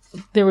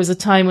there was a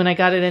time when I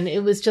got it, and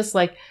it was just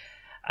like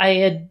I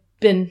had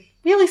been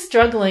really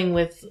struggling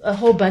with a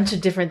whole bunch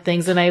of different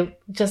things, and I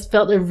just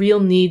felt a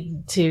real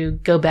need to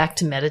go back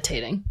to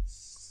meditating.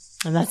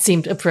 And that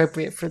seemed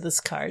appropriate for this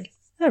card.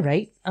 All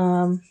right.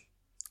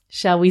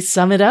 Shall we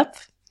sum it up?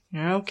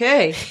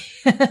 Okay.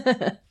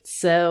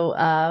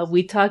 So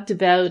we talked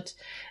about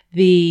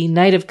the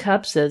Knight of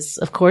Cups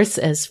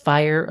as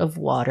fire of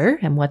water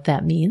and what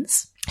that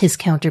means. His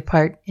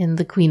counterpart in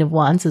the Queen of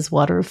Wands is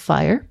water of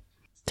fire.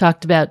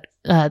 Talked about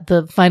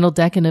the final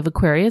decan of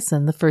Aquarius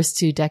and the first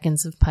two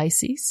decans of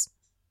Pisces.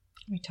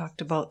 We talked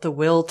about the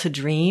will to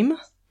dream,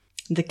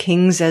 the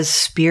kings as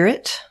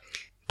spirit,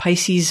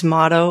 Pisces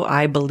motto,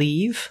 I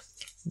believe.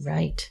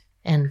 Right.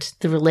 and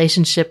the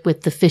relationship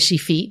with the fishy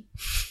feet.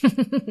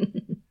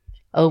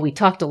 Oh, we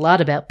talked a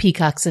lot about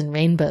peacocks and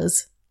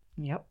rainbows.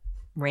 Yep.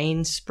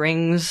 Rain,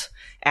 springs,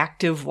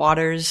 active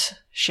waters,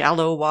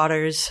 shallow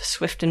waters,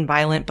 swift and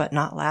violent but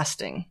not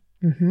lasting.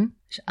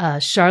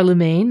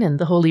 Charlemagne and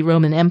the Holy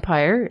Roman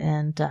Empire,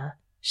 and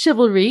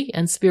chivalry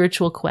and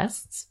spiritual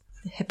quests.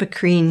 The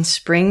Hippocrene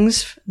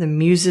Springs, the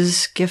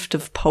muse's gift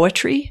of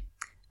poetry.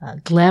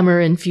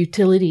 Glamour and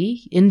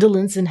futility,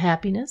 indolence and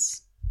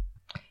happiness.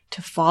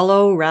 To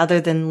follow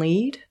rather than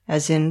lead,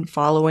 as in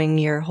following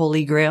your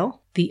holy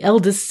grail. The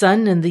eldest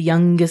son and the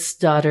youngest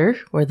daughter,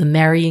 or the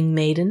marrying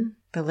maiden.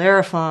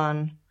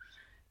 Bellerophon,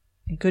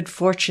 and good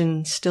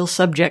fortune still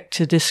subject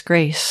to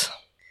disgrace.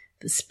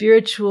 The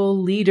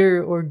spiritual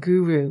leader or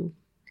guru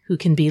who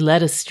can be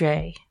led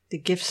astray. The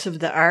gifts of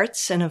the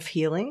arts and of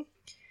healing.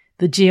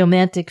 The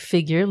geomantic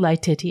figure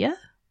Laetitia,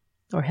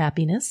 or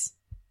happiness.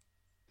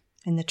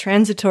 And the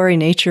transitory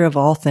nature of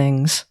all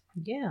things.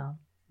 Yeah.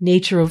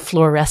 Nature of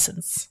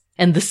fluorescence.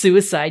 And the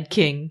suicide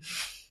king.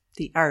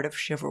 The art of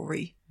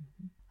chivalry.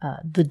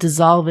 The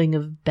dissolving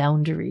of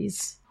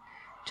boundaries,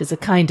 which is a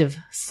kind of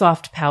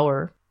soft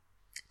power.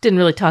 Didn't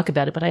really talk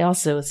about it, but I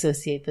also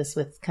associate this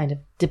with kind of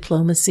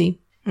diplomacy.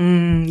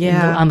 On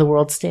the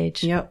world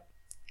stage. Yep.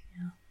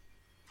 Yeah.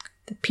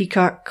 The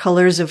peacock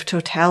colors of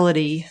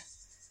totality.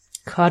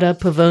 Cauda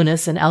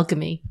pavonis and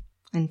alchemy.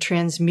 And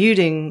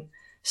transmuting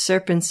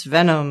serpent's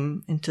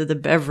venom into the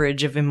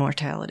beverage of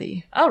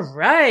immortality. All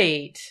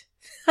right.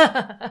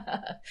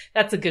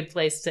 That's a good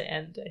place to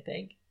end, I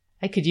think.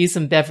 I could use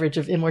some beverage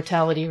of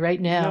immortality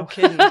right now. No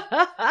kidding.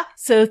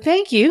 So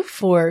thank you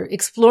for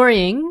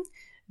exploring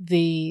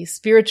the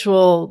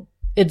spiritual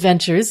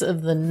adventures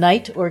of the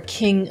Knight or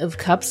King of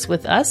Cups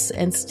with us,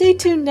 and stay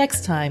tuned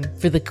next time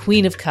for the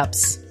Queen of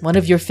Cups, one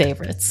of your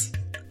favorites.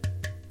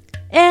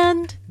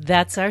 And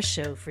that's our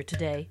show for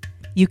today.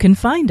 You can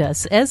find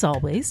us, as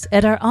always,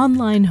 at our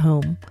online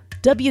home,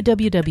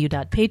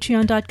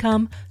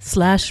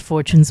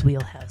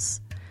 www.patreon.com/fortuneswheelhouse.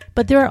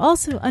 But there are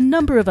also a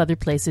number of other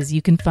places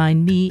you can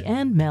find me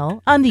and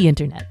Mel on the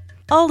internet.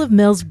 All of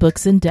Mel's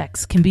books and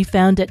decks can be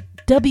found at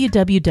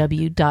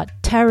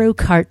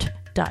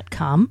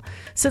www.tarotcart.com.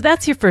 So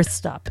that's your first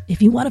stop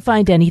if you want to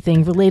find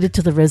anything related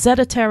to the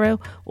Rosetta Tarot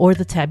or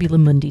the Tabula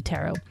Mundi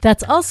Tarot.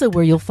 That's also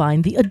where you'll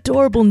find the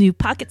adorable new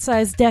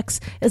pocket-sized decks,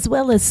 as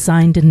well as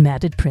signed and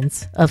matted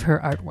prints of her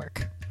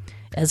artwork.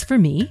 As for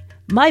me,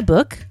 my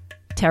book,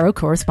 Tarot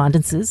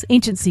Correspondences,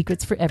 Ancient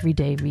Secrets for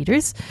Everyday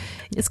Readers,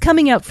 is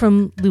coming out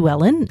from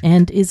Llewellyn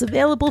and is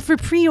available for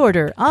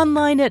pre-order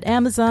online at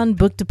Amazon,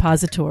 Book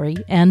Depository,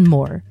 and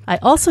more. I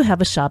also have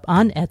a shop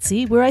on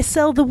Etsy where I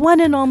sell the one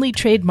and only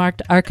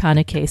trademarked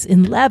Arcana case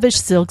in lavish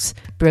silks,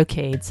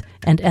 brocades,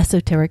 and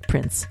esoteric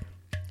prints,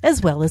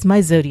 as well as my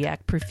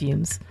Zodiac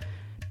perfumes.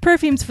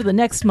 Perfumes for the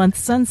next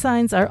month's sun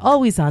signs are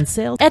always on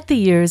sale at the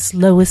year's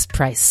lowest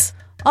price.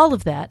 All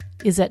of that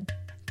is at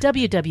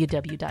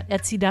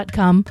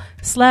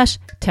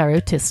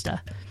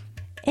www.etsy.com/tarotista.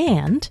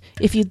 And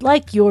if you'd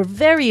like your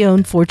very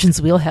own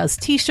Fortune's Wheelhouse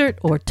t-shirt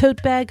or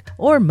tote bag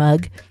or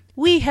mug,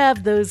 we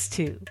have those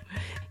too.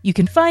 You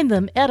can find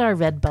them at our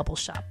Redbubble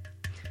shop.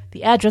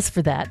 The address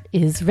for that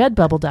is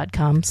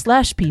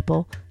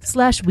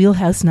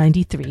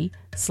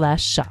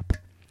redbubble.com/people/wheelhouse93/shop.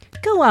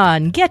 Go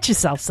on, get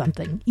yourself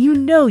something. You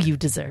know you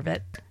deserve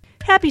it.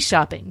 Happy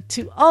shopping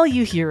to all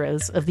you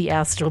heroes of the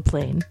astral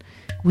plane.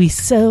 We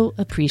so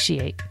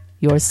appreciate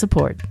your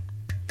support.